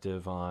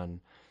perspective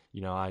on,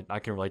 I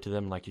can relate to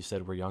them. Like you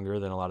said, we're younger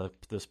than a lot of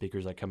the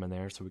speakers that come in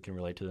there, so we can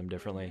relate to them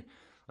differently.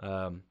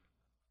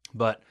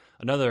 But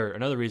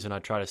another reason I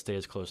try to stay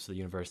as close to the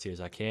university as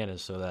I can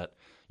is so that,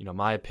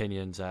 my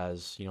opinions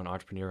as, an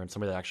entrepreneur and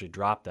somebody that actually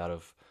dropped out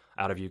of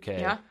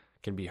UK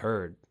can be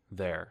heard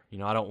there.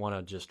 I don't want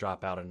to just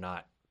drop out and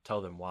not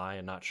tell them why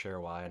and not share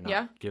why and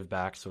not give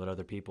back, so that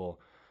other people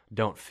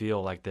don't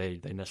feel like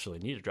they necessarily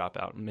need to drop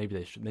out. Maybe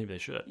they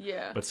should.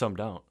 Yeah. But some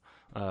don't.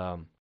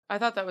 I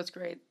thought that was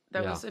great.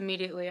 That was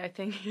immediately. I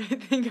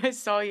think I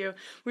saw you.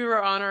 We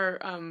were on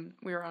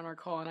our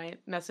call, and I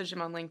messaged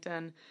him on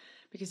LinkedIn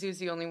because he was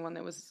the only one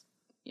that was,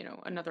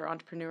 another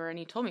entrepreneur, and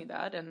he told me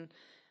that. And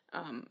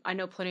I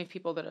know plenty of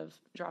people that have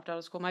dropped out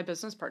of school. My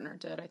business partner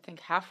did, I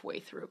think, halfway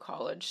through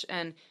college,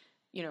 and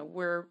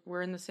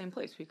we're in the same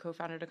place. We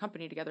co-founded a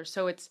company together,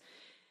 so it's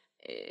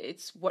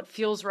what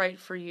feels right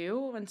for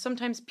you. And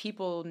sometimes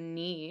people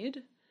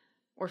need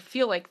or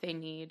feel like they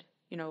need,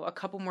 a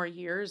couple more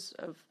years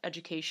of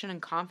education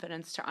and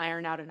confidence to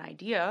iron out an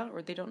idea,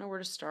 or they don't know where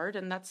to start,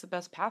 and that's the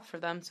best path for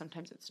them.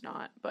 Sometimes it's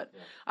not. But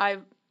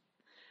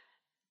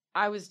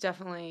I was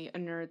definitely a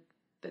nerd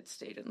that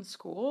stayed in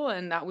school,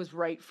 and that was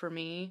right for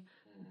me.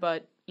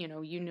 But,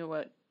 you knew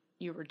what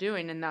you were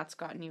doing, and that's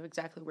gotten you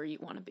exactly where you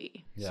want to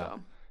be. Yeah. So.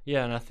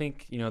 Yeah, and I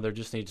think, there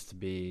just needs to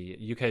be,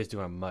 UK is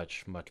doing a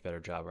much, much better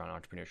job around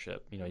entrepreneurship.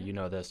 You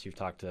know this, you've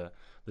talked to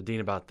the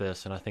dean about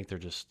this, and I think they're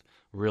just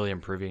really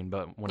improving.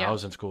 But when I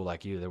was in school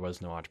like you, there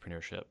was no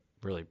entrepreneurship,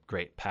 really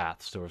great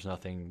paths. There was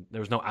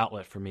no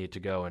outlet for me to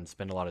go and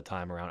spend a lot of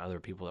time around other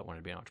people that wanted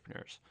to be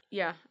entrepreneurs.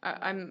 Yeah,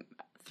 I'm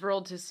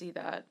thrilled to see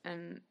that.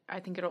 And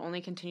I think it'll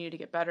only continue to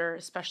get better,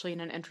 especially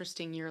in an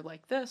interesting year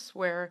like this,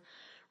 where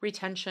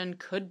retention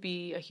could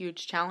be a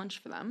huge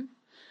challenge for them.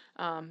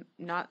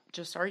 Not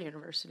just our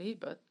university,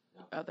 but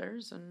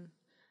others. And,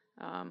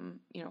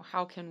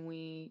 how can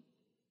we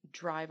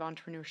drive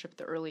entrepreneurship at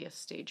the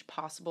earliest stage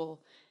possible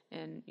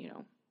in,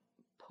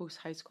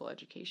 post-high school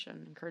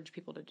education, encourage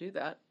people to do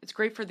that. It's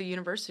great for the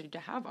university to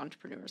have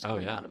entrepreneurs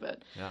coming out of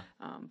it. Yeah.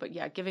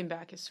 But giving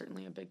back is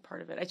certainly a big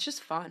part of it. It's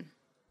just fun.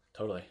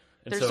 Totally.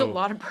 And there's a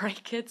lot of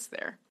bright kids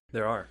there.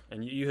 There are.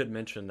 And you had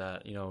mentioned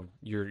that,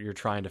 you're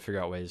trying to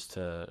figure out ways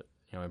to,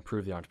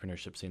 improve the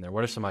entrepreneurship scene there.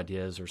 What are some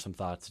ideas or some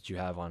thoughts that you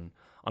have on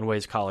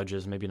ways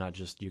colleges, maybe not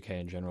just UK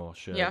in general,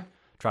 should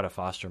try to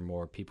foster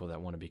more people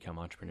that want to become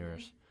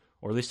entrepreneurs,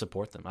 or at least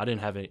support them? I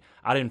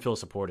didn't feel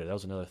supported. That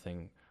was another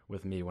thing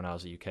with me when I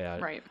was at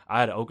UK. I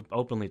had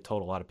openly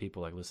told a lot of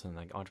people, like, listen,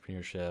 like,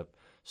 entrepreneurship,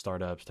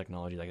 startups,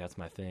 technology, like, that's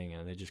my thing,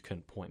 and they just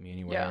couldn't point me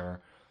anywhere.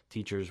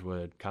 Teachers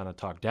would kind of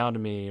talk down to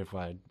me if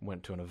I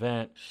went to an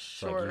event.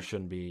 Like, you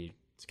shouldn't be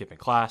skipping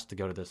class to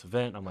go to this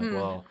event. I'm like,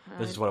 well,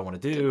 this is what I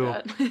want to do.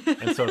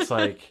 And so it's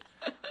like,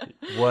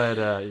 what,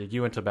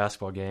 you went to a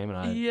basketball game and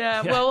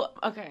I... well,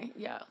 okay,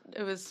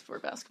 it was for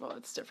basketball.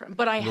 It's different.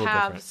 But I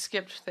have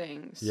skipped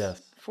things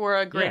for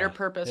a greater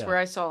purpose where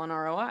I saw an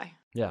ROI.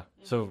 Yeah.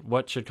 So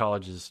what should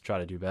colleges try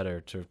to do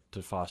better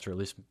to foster, at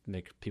least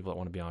make people that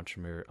want to be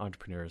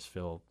entrepreneurs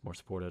feel more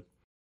supported?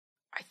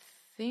 I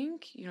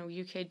think,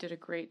 UK did a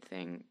great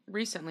thing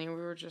recently. We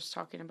were just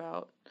talking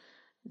about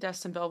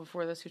Destin Bell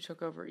before this, who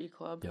took over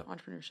eClub,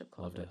 Entrepreneurship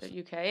Club at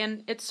UK.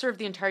 And it served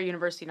the entire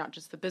university, not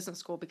just the business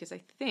school, because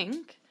I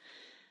think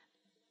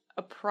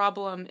a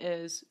problem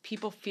is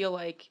people feel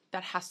like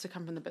that has to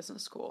come from the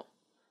business school.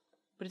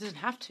 But it doesn't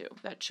have to.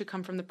 That should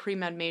come from the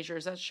pre-med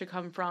majors. That should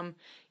come from,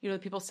 the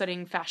people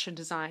studying fashion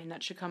design.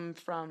 That should come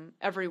from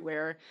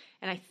everywhere.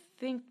 And I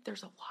think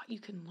there's a lot you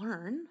can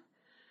learn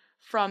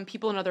from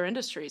people in other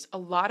industries. A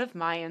lot of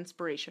my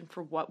inspiration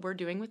for what we're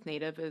doing with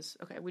Native is,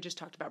 we just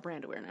talked about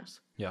brand awareness.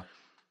 Yeah.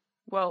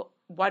 Well,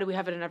 why do we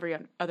have it in every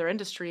other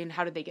industry, and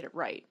how did they get it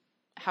right?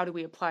 How do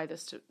we apply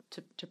this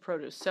to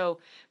produce? So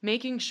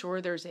making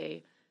sure there's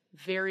a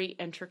very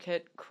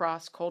intricate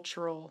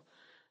cross-cultural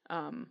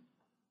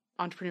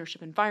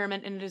entrepreneurship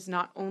environment, and it is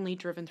not only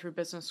driven through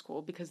business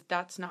school, because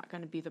that's not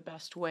going to be the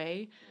best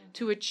way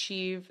to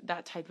achieve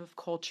that type of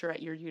culture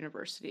at your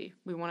university.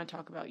 We want to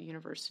talk about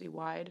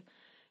university-wide.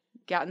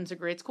 Gatton's a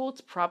great school.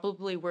 It's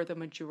probably where the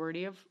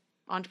majority of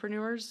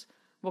entrepreneurs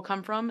will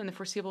come from in the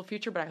foreseeable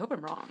future, but I hope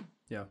I'm wrong.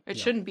 It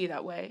shouldn't be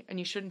that way, and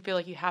you shouldn't feel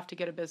like you have to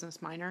get a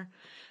business minor.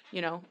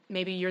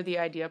 Maybe you're the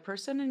idea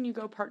person and you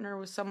go partner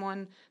with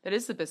someone that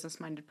is the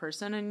business-minded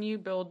person, and you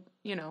build,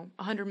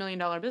 $100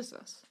 million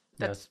business.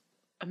 That's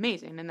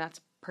amazing, and that's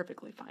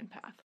perfectly fine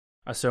path.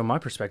 So my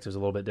perspective is a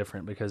little bit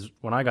different, because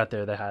when I got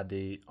there, they had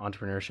the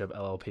entrepreneurship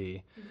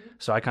LLP.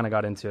 So I kind of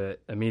got into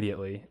it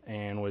immediately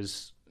and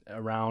was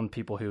around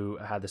people who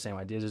had the same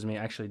ideas as me.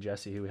 Actually,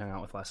 Jesse, who we hung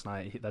out with last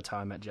night, that's how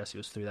I met Jesse,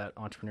 was through that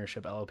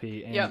entrepreneurship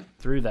LLP. And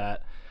through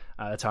that,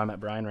 that's how I met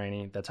Brian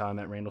Rainey. That's how I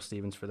met Randall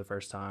Stevens for the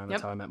first time.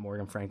 That's how I met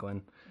Morgan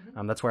Franklin.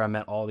 That's where I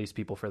met all these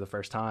people for the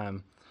first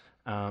time.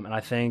 And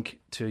I think,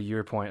 to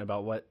your point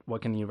about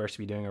what can the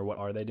university be doing, or what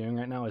are they doing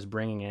right now, is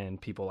bringing in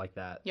people like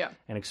that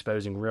and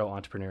exposing real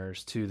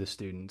entrepreneurs to the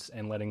students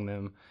and letting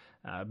them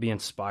be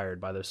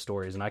inspired by those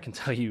stories. And I can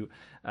tell you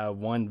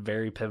one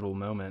very pivotal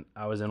moment.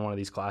 I was in one of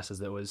these classes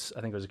that was, I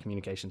think it was a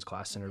communications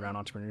class centered around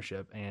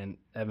entrepreneurship. And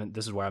Evan,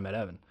 this is where I met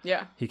Evan.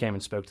 He came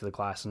and spoke to the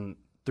class, and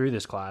through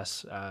this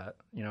class, I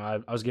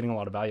was getting a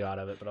lot of value out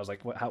of it, but I was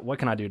like, what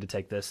can I do to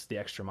take this the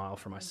extra mile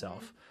for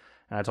myself?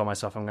 And I told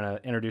myself I'm going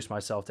to introduce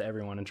myself to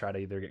everyone and try to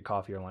either get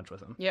coffee or lunch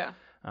with them.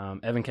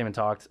 Evan came and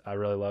talked. I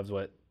really loved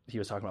what he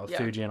was talking about with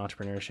Fuji and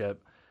entrepreneurship.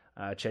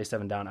 Chased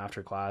Evan down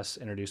after class,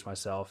 introduced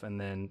myself, and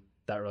then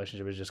that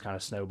relationship has just kind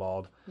of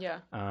snowballed.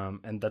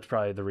 And that's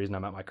probably the reason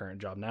I'm at my current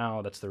job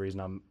now. That's the reason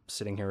I'm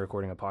sitting here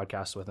recording a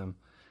podcast with him.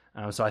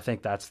 So I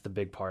think that's the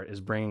big part,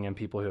 is bringing in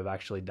people who have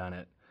actually done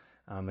it.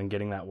 And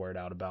getting that word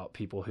out about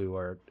people who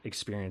are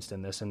experienced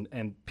in this,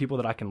 and people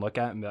that I can look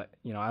at and be like,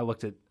 I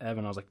looked at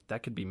Evan, I was like,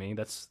 that could be me.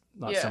 That's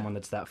not someone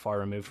that's that far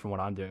removed from what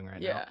I'm doing right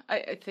now.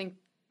 I think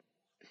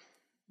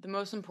the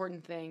most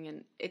important thing,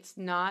 and it's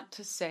not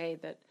to say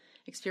that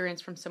experience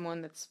from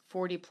someone that's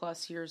 40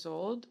 plus years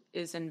old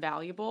is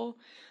invaluable,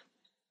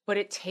 but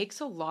it takes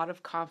a lot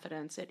of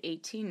confidence at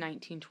 18,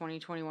 19, 20,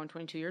 21,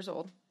 22 years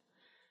old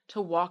to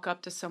walk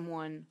up to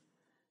someone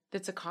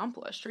that's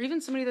accomplished, or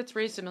even somebody that's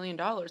raised $1 million.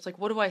 Like,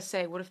 what do I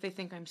say? What if they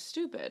think I'm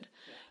stupid?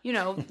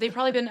 They've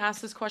probably been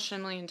asked this question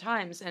a million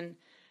times. And,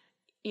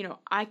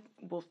 I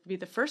will be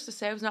the first to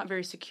say I was not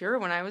very secure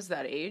when I was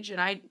that age. And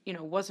I,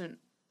 wasn't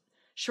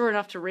sure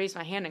enough to raise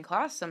my hand in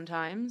class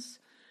sometimes.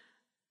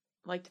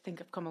 I like to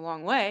think I've come a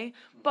long way,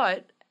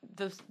 but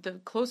the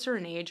closer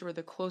in age, or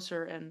the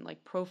closer in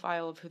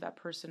profile of who that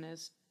person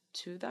is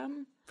to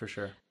them, for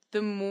sure,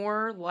 the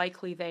more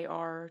likely they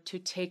are to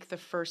take the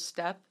first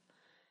step.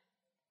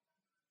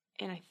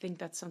 And I think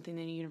that's something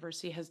that the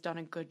university has done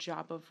a good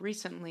job of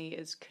recently,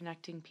 is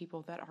connecting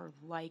people that are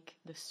like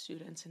the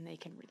students and they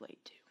can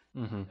relate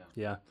to.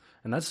 Yeah.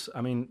 And that's,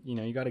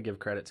 you got to give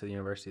credit to the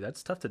university.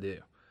 That's tough to do.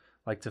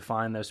 To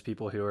find those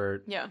people who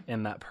are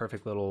in that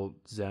perfect little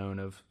zone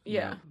of,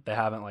 they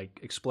haven't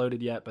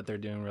exploded yet, but they're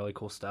doing really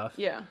cool stuff.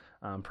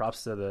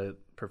 Props to the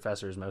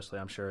professors mostly,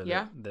 I'm sure,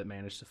 that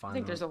managed to find them. I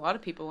think there's a lot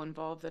of people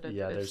involved that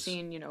have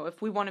seen,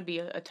 if we want to be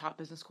a top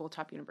business school,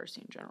 top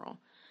university in general,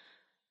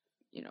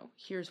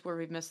 here's where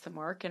we've missed the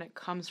mark. And it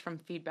comes from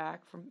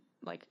feedback from,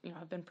 like,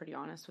 I've been pretty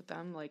honest with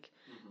them. Like,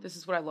 this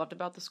is what I loved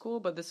about the school,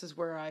 but this is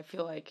where I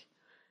feel like,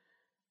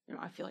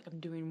 I'm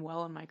doing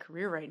well in my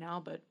career right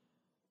now, but,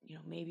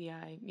 maybe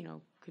I,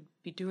 could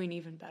be doing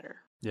even better.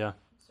 Yeah.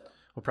 So.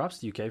 Well, props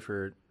to UK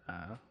for,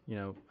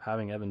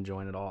 having Evan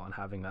join it all and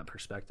having that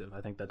perspective.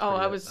 I think that's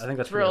I think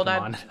that's thrilled.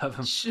 I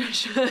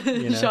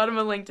shot him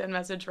a LinkedIn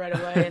message right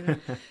away,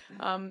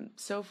 and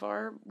so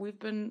far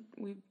we've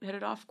hit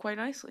it off quite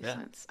nicely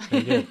since. It's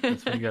been good.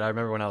 It's been good. I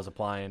remember when I was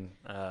applying,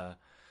 and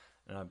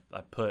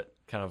I put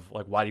kind of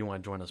like, why do you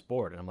want to join this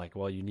board? And I'm like,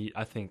 well,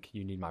 I think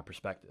you need my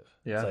perspective.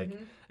 Yeah. It's like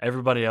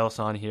everybody else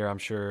on here, I'm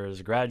sure, is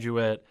a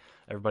graduate.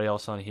 Everybody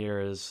else on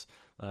here is,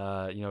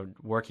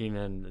 working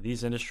in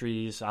these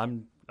industries. I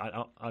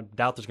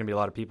doubt there's going to be a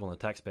lot of people in the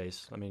tech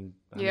space. I mean,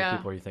 how many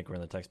people do you think are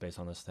in the tech space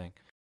on this thing?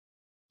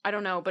 I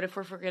don't know, but if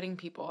we're forgetting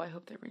people, I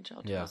hope they reach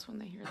out to us when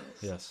they hear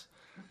this. Yes.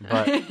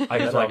 But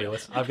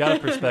I've got a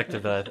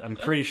perspective that I'm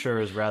pretty sure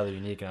is rather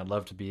unique, and I'd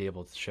love to be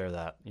able to share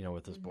that,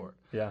 with this board.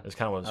 Yeah. It's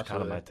kind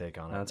of my take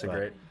on it. That's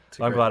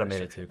I'm glad I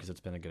made it too, because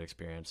it's been a good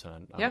experience.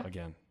 And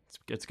again,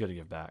 it's good to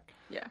give back.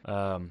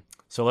 Yeah.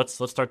 So let's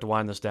start to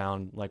wind this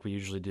down like we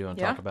usually do and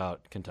talk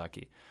about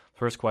Kentucky.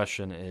 First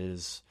question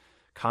is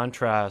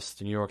contrast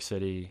the New York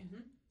City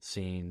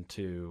scene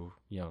to,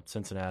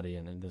 Cincinnati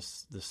and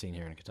this scene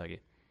here in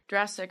Kentucky.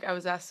 Drastic. I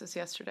was asked this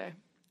yesterday.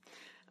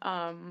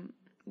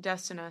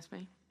 Destin asked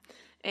me,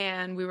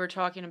 and we were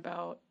talking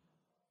about,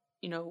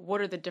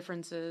 what are the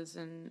differences,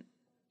 and,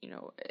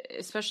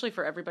 especially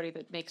for everybody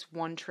that makes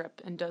one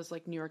trip and does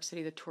like New York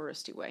City the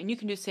touristy way. And you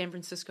can do San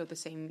Francisco the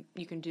same.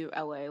 You can do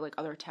LA, like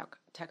other tech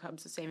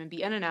hubs, the same, and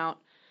be in and out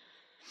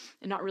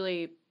and not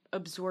really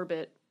absorb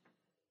it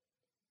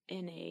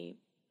in a,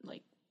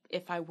 like,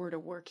 if I were to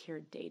work here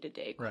day to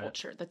day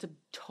culture. That's a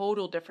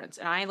total difference.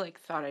 And I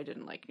thought I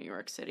didn't like New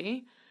York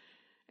City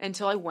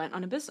until I went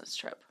on a business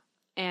trip.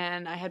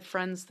 And I had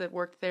friends that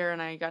worked there,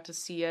 and I got to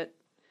see it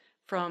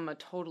from a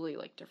totally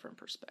different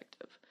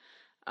perspective.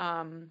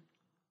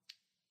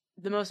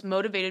 The most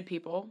motivated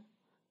people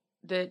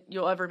that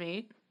you'll ever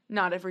meet,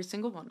 not every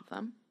single one of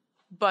them,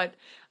 but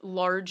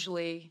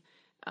largely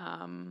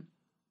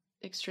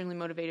extremely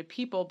motivated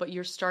people, but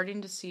you're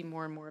starting to see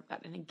more and more of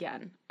that. And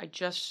again, I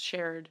just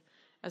shared,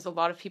 as a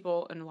lot of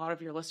people and a lot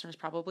of your listeners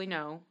probably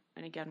know,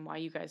 and again, why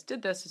you guys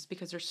did this is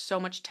because there's so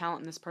much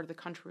talent in this part of the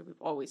country. We've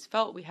always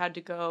felt we had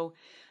to go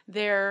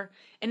there,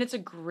 and it's a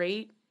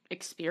great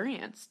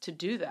experience to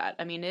do that.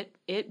 I mean,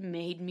 it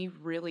made me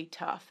really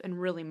tough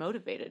and really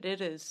motivated.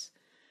 It is,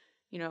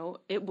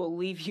 it will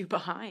leave you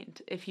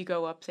behind if you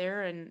go up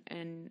there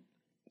and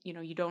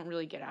you don't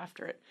really get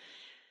after it.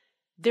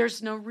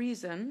 There's no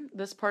reason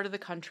this part of the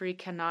country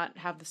cannot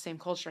have the same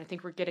culture. I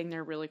think we're getting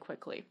there really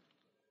quickly,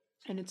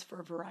 and it's for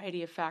a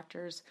variety of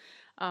factors,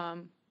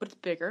 but it's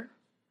bigger.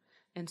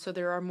 And so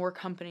there are more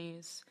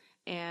companies,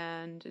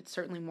 and it's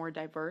certainly more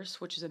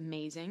diverse, which is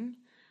amazing.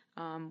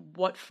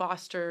 What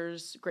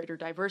fosters greater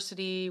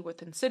diversity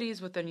within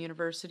cities, within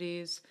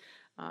universities?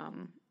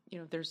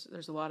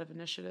 There's a lot of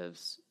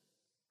initiatives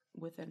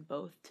within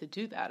both to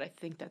do that. I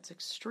think that's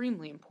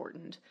extremely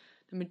important.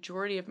 The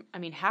majority of,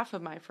 half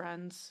of my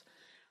friends,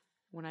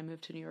 when I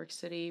moved to New York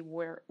City,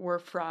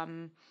 were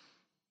from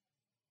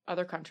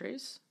other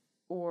countries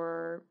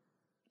or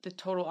the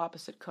total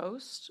opposite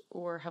coast,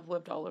 or have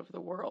lived all over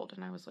the world.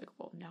 And I was like,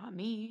 well, not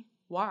me.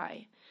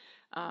 Why?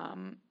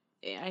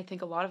 I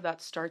think a lot of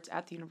that starts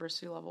at the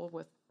university level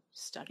with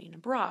studying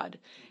abroad.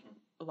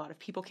 A lot of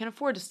people can't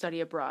afford to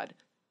study abroad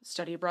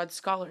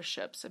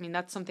scholarships.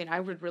 That's something I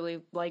would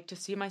really like to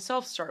see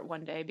myself start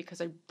one day,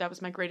 because that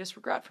was my greatest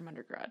regret from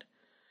undergrad.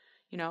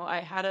 I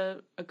had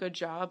a good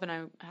job, and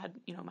I had,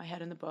 my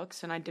head in the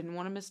books, and I didn't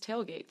want to miss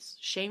tailgates.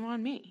 Shame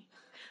on me.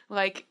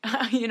 I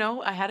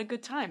had a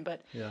good time,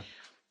 but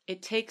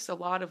it takes a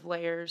lot of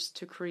layers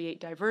to create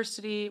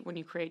diversity. When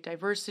you create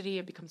diversity,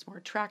 it becomes more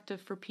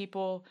attractive for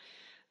people,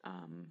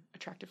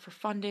 attractive for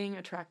funding,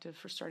 attractive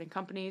for starting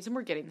companies, and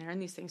we're getting there,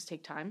 and these things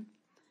take time.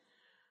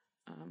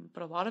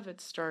 But a lot of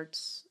it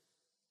starts,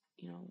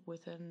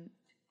 within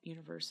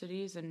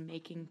universities and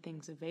making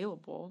things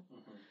available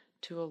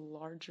to a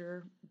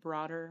larger,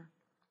 broader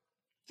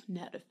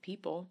net of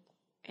people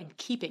and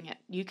keeping it.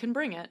 You can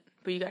bring it,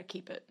 but you got to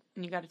keep it,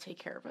 and you got to take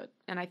care of it.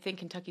 And I think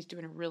Kentucky's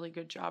doing a really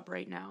good job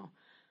right now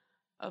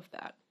of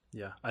that.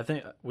 Yeah, I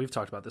think we've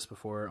talked about this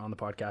before on the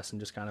podcast and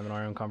just kind of in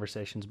our own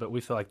conversations, but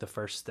we feel like the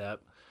first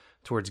step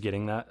towards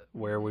getting that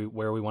where we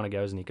want to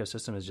go as an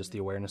ecosystem is just the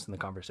awareness and the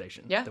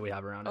conversation that we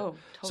have around it. Totally.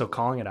 So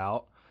calling it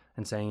out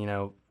and saying,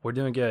 we're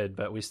doing good,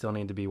 but we still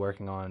need to be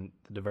working on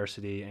the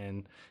diversity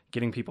and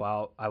getting people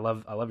out. I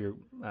love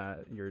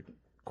your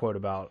quote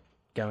about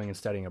going and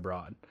studying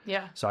abroad.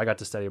 Yeah. So I got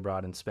to study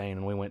abroad in Spain,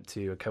 and we went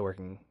to a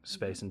co-working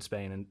space in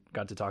Spain and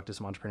got to talk to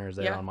some entrepreneurs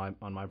there on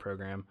my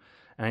program.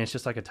 And it's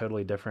just like a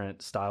totally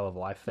different style of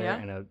life there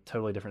and a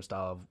totally different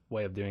style of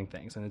way of doing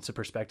things. And it's a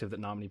perspective that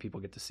not many people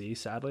get to see,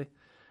 sadly.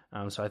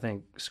 So I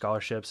think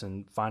scholarships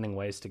and finding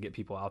ways to get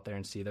people out there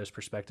and see those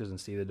perspectives and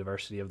see the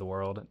diversity of the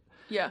world.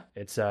 Yeah.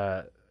 It's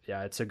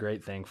yeah, it's a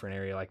great thing for an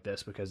area like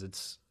this because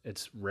it's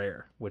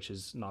rare, which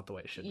is not the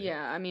way it should be.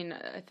 Yeah, I mean,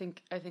 I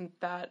think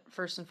that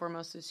first and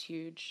foremost is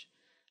huge.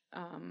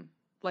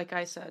 Like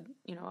I said,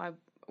 I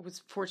was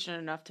fortunate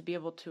enough to be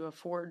able to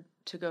afford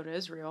to go to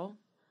Israel.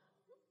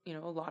 A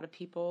lot of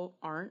people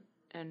aren't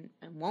and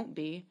won't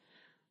be.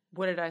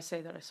 What did I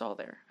say that I saw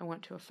there? I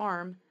went to a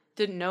farm,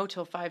 didn't know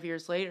till 5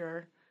 years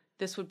later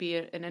this would be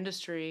an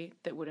industry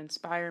that would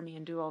inspire me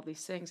and do all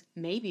these things.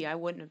 Maybe I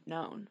wouldn't have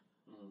known.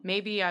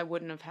 Maybe I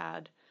wouldn't have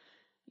had,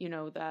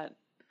 that,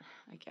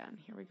 again,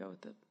 here we go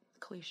with the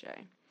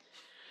cliche.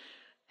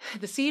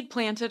 The seed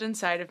planted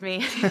inside of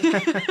me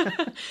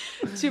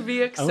to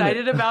be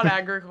excited about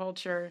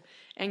agriculture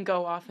and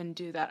go off and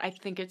do that. I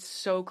think it's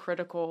so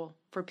critical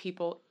for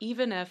people,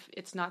 even if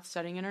it's not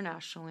studying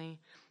internationally,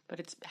 but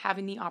it's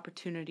having the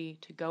opportunity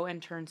to go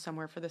intern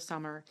somewhere for the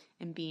summer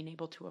and being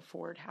able to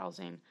afford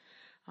housing.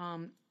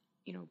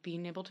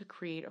 Being able to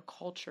create a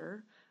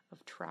culture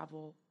of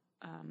travel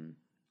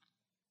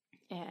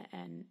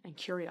and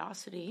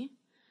curiosity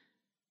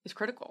is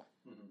critical.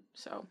 Mm-hmm.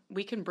 So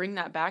we can bring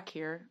that back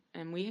here,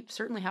 and we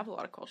certainly have a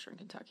lot of culture in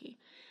Kentucky.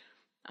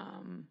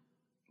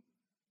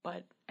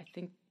 But I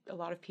think a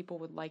lot of people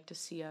would like to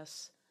see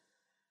us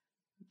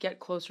get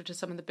closer to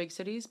some of the big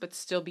cities, but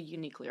still be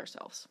uniquely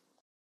ourselves.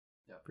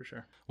 Yeah, for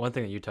sure. One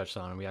thing that you touched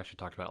on, and we actually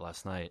talked about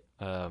last night,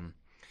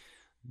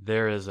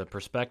 there is a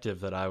perspective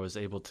that I was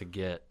able to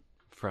get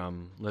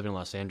from living in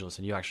Los Angeles,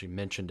 and you actually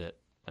mentioned it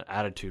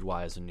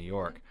attitude-wise in New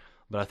York.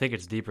 But I think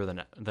it's deeper than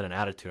an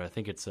attitude. I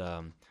think it's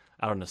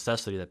out of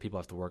necessity that people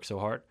have to work so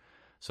hard.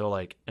 So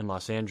like in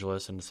Los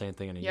Angeles, and the same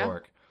thing in New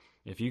York,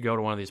 if you go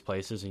to one of these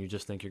places and you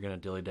just think you're going to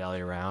dilly-dally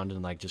around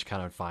and like just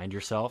kind of find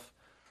yourself,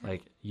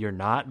 like you're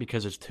not,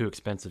 because it's too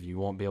expensive. You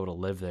won't be able to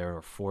live there or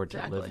afford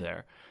to live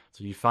there.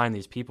 So you find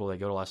these people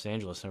that go to Los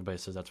Angeles and everybody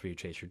says that's where you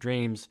chase your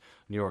dreams.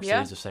 New York City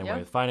is the same way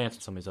with finance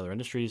and some of these other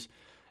industries.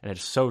 And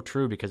it's so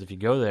true, because if you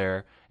go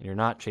there and you're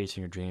not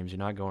chasing your dreams, you're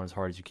not going as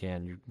hard as you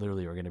can, you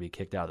literally are going to be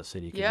kicked out of the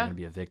city because you're going to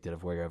be evicted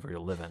of wherever you're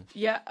living.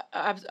 Yeah,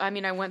 I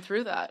mean, I went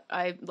through that.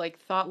 I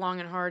thought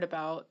long and hard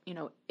about,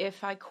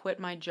 if I quit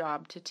my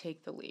job to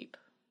take the leap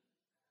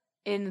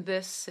in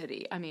this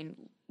city. I mean,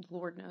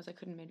 Lord knows I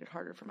couldn't have made it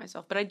harder for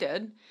myself, but I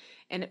did.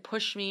 And it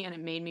pushed me and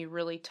it made me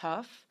really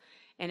tough.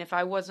 And if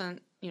I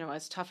wasn't,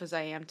 as tough as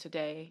I am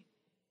today,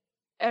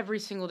 every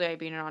single day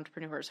being an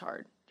entrepreneur is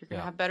hard. You're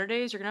going to have better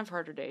days, you're going to have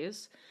harder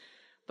days.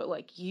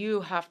 But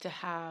you have to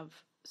have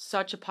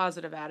such a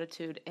positive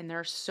attitude, and there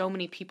are so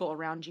many people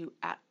around you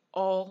at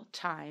all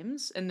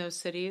times in those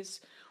cities,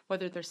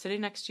 whether they're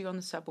sitting next to you on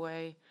the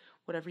subway,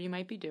 whatever you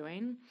might be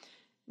doing.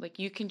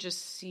 You can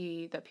just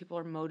see that people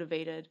are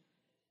motivated,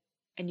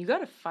 and you got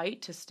to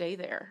fight to stay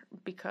there,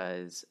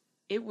 because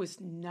it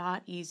was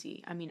not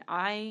easy. I mean,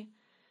 I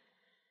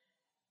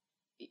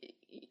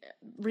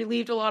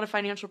relieved a lot of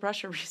financial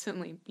pressure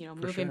recently,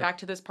 moving back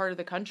to this part of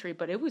the country,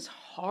 but it was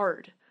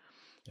hard.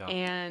 Yeah.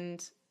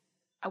 And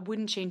I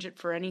wouldn't change it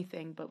for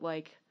anything, but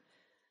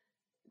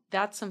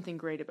that's something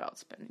great about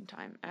spending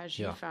time, as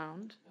you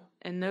found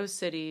in those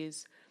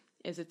cities,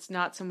 is it's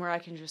not somewhere I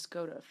can just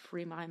go to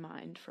free my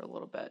mind for a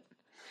little bit.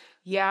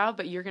 Yeah,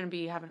 but you're going to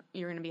be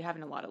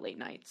having a lot of late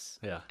nights.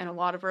 Yeah. And a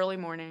lot of early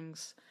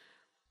mornings.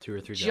 2 or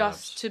 3 jobs.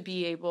 Just to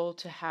be able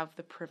to have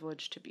the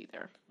privilege to be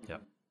there. Yeah.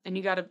 And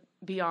you got to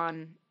be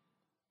on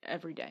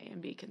every day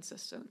and be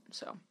consistent.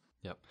 So.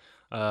 Yep.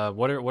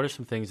 What are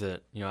some things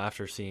that,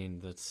 after seeing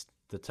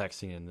the tech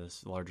scene in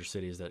this larger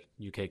cities that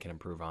UK can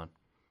improve on?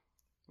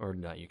 Or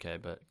not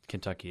UK, but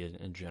Kentucky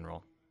in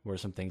general. What are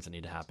some things that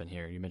need to happen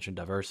here? You mentioned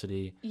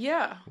diversity.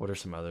 Yeah. What are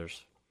some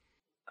others?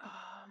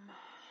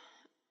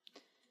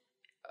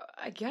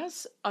 I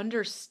guess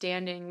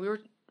understanding. We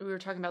were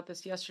talking about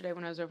this yesterday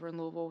when I was over in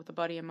Louisville with a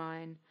buddy of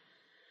mine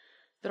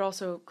that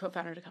also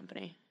co-founded a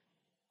company.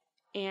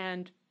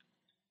 And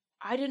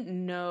I didn't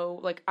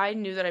know, I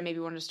knew that I maybe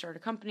wanted to start a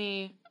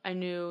company. I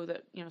knew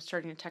that,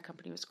 starting a tech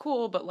company was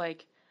cool, but I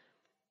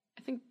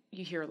think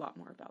you hear a lot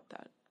more about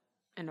that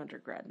in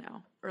undergrad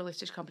now. Early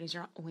stage companies are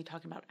not only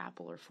talking about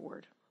Apple or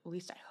Ford. At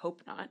least I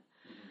hope not.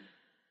 Mm-hmm.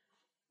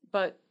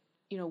 But,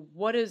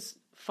 what does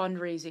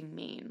fundraising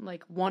mean?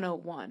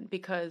 101,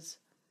 because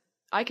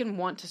I can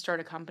want to start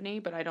a company,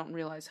 but I don't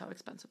realize how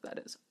expensive that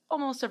is.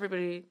 Almost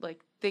everybody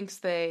thinks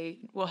they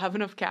will have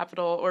enough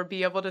capital or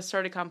be able to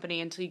start a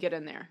company until you get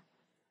in there.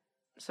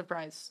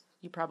 Surprise,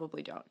 you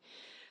probably don't.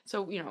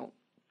 So,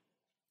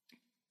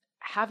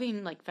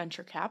 having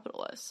venture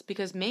capitalists,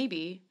 because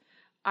maybe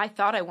I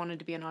thought I wanted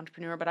to be an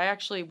entrepreneur, but I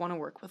actually want to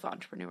work with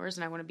entrepreneurs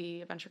and I want to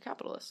be a venture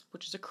capitalist,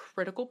 which is a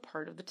critical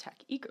part of the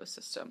tech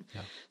ecosystem.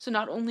 Yeah. So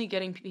not only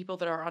getting people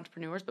that are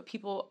entrepreneurs, but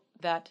people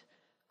that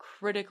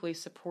critically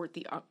support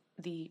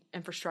the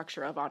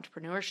infrastructure of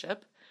entrepreneurship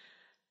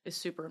is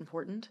super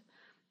important.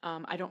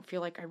 I don't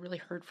feel like I really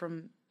heard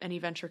from any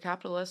venture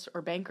capitalists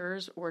or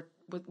bankers or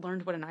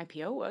learned what an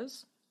IPO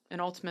was, an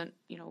ultimate,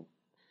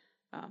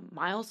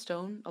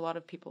 milestone a lot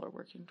of people are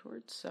working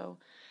towards. So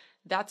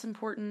that's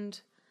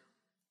important.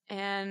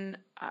 And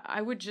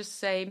I would just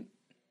say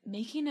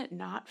making it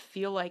not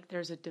feel like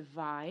there's a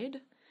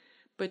divide,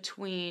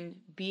 between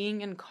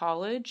being in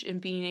college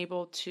and being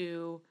able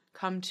to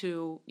come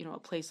to, a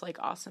place like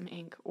Awesome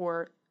Inc.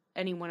 or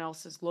anyone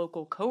else's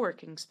local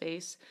co-working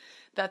space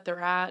that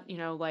they're at,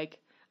 like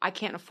I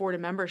can't afford a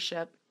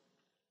membership,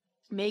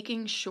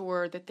 making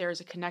sure that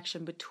there's a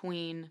connection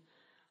between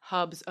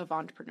hubs of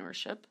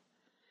entrepreneurship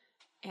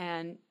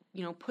and,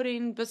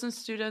 putting business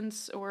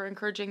students or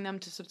encouraging them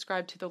to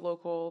subscribe to the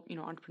local,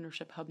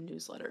 entrepreneurship hub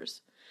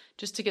newsletters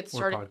just to get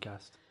started. Or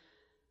podcast.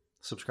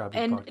 Subscribe to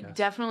and the podcast.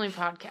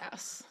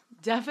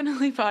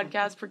 Definitely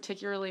podcasts,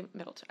 particularly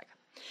middle tech.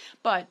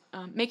 But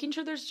making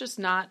sure there's just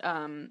not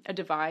a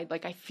divide.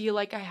 Like, I feel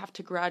like I have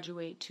to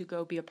graduate to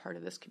go be a part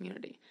of this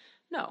community.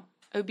 No,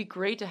 it would be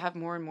great to have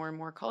more and more and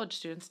more college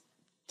students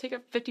take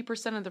up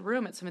 50% of the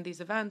room at some of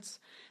these events.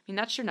 I mean,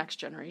 that's your next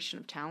generation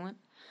of talent.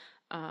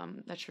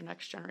 That's your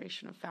next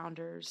generation of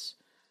founders,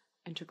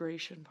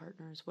 integration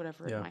partners,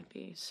 whatever it might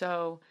be.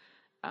 So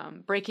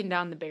breaking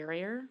down the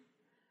barrier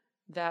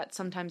that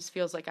sometimes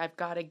feels like I've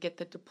got to get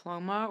the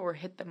diploma or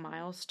hit the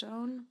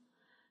milestone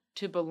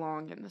to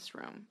belong in this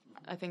room.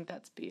 I think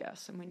that's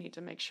BS, and we need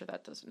to make sure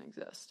that doesn't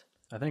exist.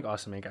 I think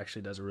Awesome Inc.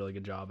 actually does a really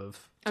good job of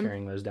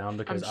tearing those down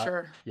because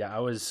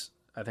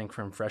I think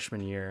from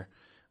freshman year,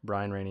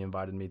 Brian Rainey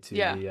invited me to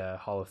the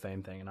Hall of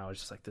Fame thing, and I was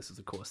just like, this is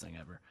the coolest thing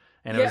ever.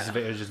 And it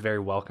was just very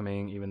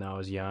welcoming, even though I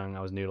was young. I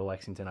was new to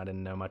Lexington. I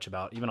didn't know much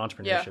about even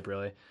entrepreneurship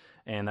really.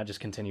 And that just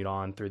continued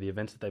on through the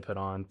events that they put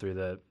on, through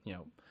the,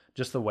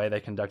 just the way they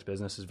conduct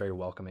business is very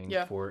welcoming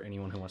for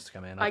anyone who wants to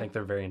come in. I think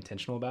they're very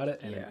intentional about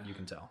it, and you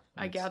can tell.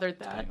 I gathered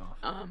that.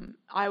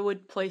 I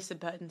would place a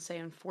bet and say,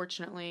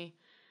 unfortunately,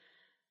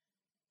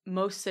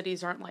 most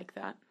cities aren't like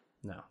that.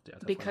 No,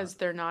 because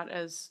they're not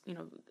as,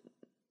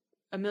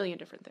 a million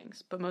different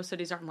things, but most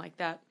cities aren't like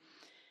that.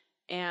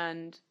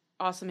 And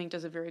Awesome Inc.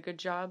 does a very good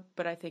job,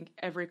 but I think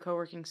every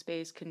co-working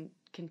space can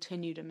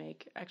continue to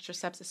make extra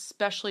steps,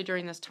 especially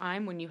during this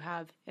time when you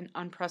have an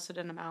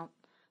unprecedented amount,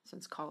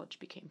 since college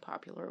became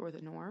popular or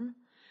the norm,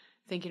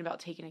 thinking about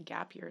taking a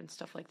gap year and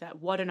stuff like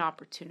that. What an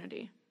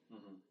opportunity,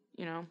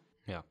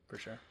 Yeah, for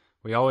sure.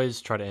 We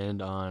always try to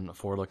end on a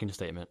forward-looking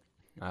statement.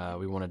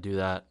 We want to do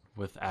that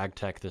with ag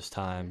tech this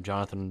time.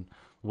 Jonathan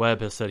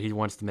Webb has said he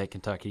wants to make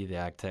Kentucky the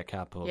ag tech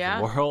capital of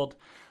the world.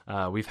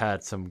 We've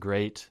had some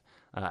great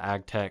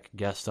ag tech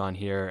guests on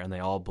here, and they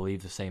all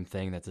believe the same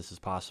thing, that this is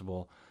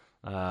possible.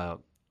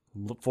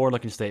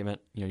 Forward-looking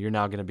statement, you're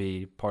now going to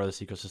be part of this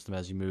ecosystem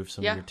as you move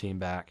some of your team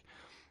back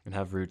and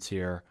have roots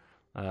here.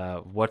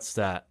 What's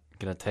that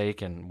going to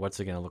take, and what's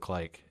it going to look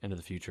like into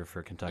the future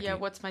for Kentucky? Yeah,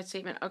 what's my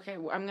statement? Okay,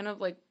 I'm going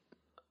to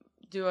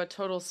do a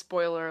total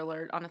spoiler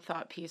alert on a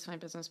thought piece my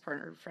business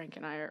partner Frank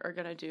and I are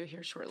going to do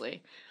here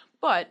shortly.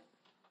 But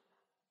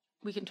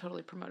we can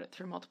totally promote it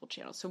through multiple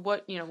channels. So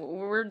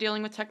we're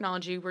dealing with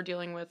technology, we're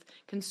dealing with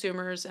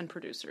consumers and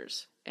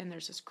producers. And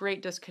there's this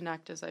great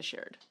disconnect, as I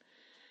shared.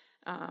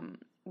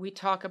 We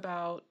talk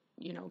about,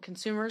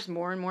 consumers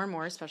more and more and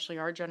more, especially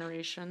our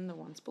generation, the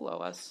ones below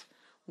us,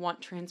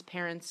 want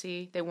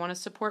transparency. They want to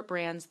support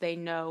brands they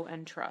know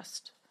and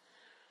trust.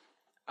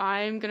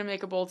 I'm going to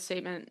make a bold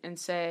statement and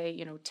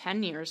say,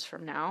 10 years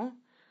from now,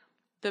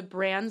 the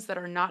brands that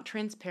are not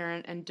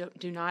transparent and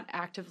do not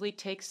actively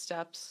take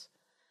steps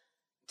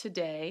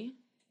today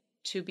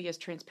to be as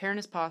transparent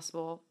as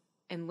possible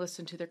and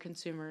listen to their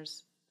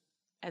consumers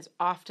as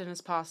often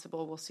as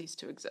possible will cease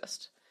to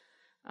exist.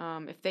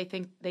 If they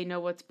think they know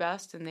what's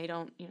best and they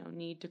don't,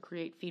 need to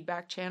create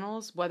feedback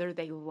channels, whether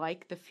they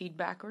like the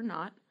feedback or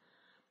not,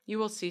 you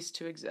will cease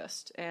to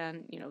exist.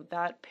 And,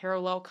 that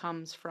parallel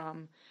comes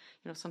from,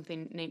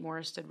 something Nate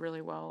Morris did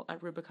really well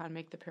at Rubicon,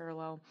 make the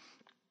parallel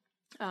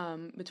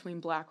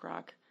between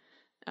BlackRock.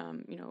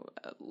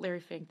 Larry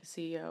Fink, the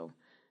CEO,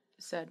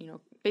 said,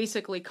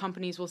 basically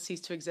companies will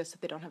cease to exist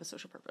if they don't have a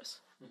social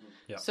purpose. Mm-hmm.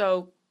 Yeah.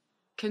 So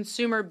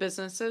consumer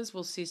businesses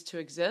will cease to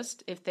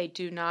exist if they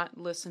do not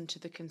listen to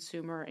the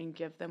consumer and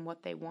give them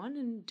what they want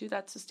and do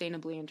that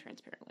sustainably and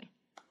transparently.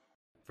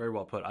 Very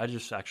well put. I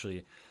just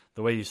actually,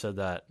 the way you said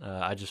that,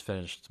 I just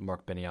finished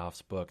Mark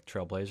Benioff's book,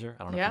 Trailblazer.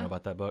 I don't know if you know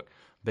about that book.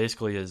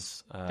 Basically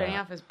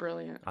Benioff is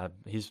brilliant.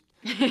 He's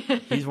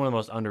one of the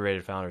most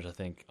underrated founders, I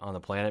think, on the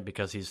planet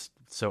because he's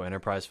so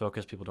enterprise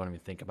focused. People don't even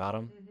think about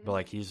him. Mm-hmm.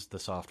 But he's the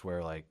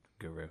software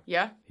guru.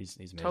 Yeah. He's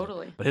amazing.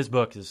 Totally. But his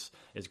book is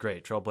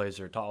great.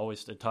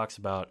 Trailblazer it talks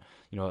about,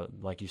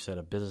 like you said,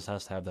 a business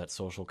has to have that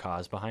social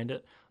cause behind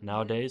it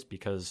nowadays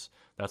because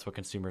that's what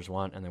consumers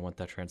want, and they want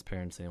that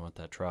transparency, they want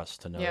that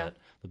trust to know that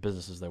the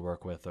businesses they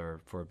work with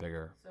are for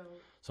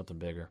something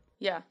bigger.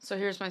 Yeah. So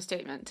here's my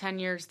statement. 10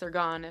 years, they're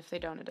gone if they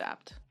don't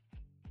adapt.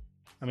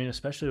 I mean,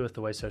 especially with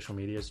the way social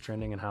media is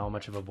trending and how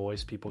much of a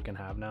voice people can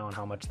have now and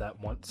how much that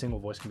one single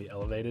voice can be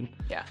elevated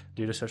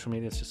due to social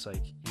media. It's just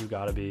you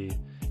got to be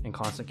in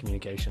constant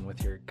communication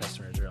with your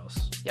customers or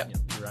else you're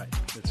right.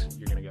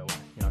 You're going to go away.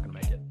 You're not going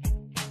to make it.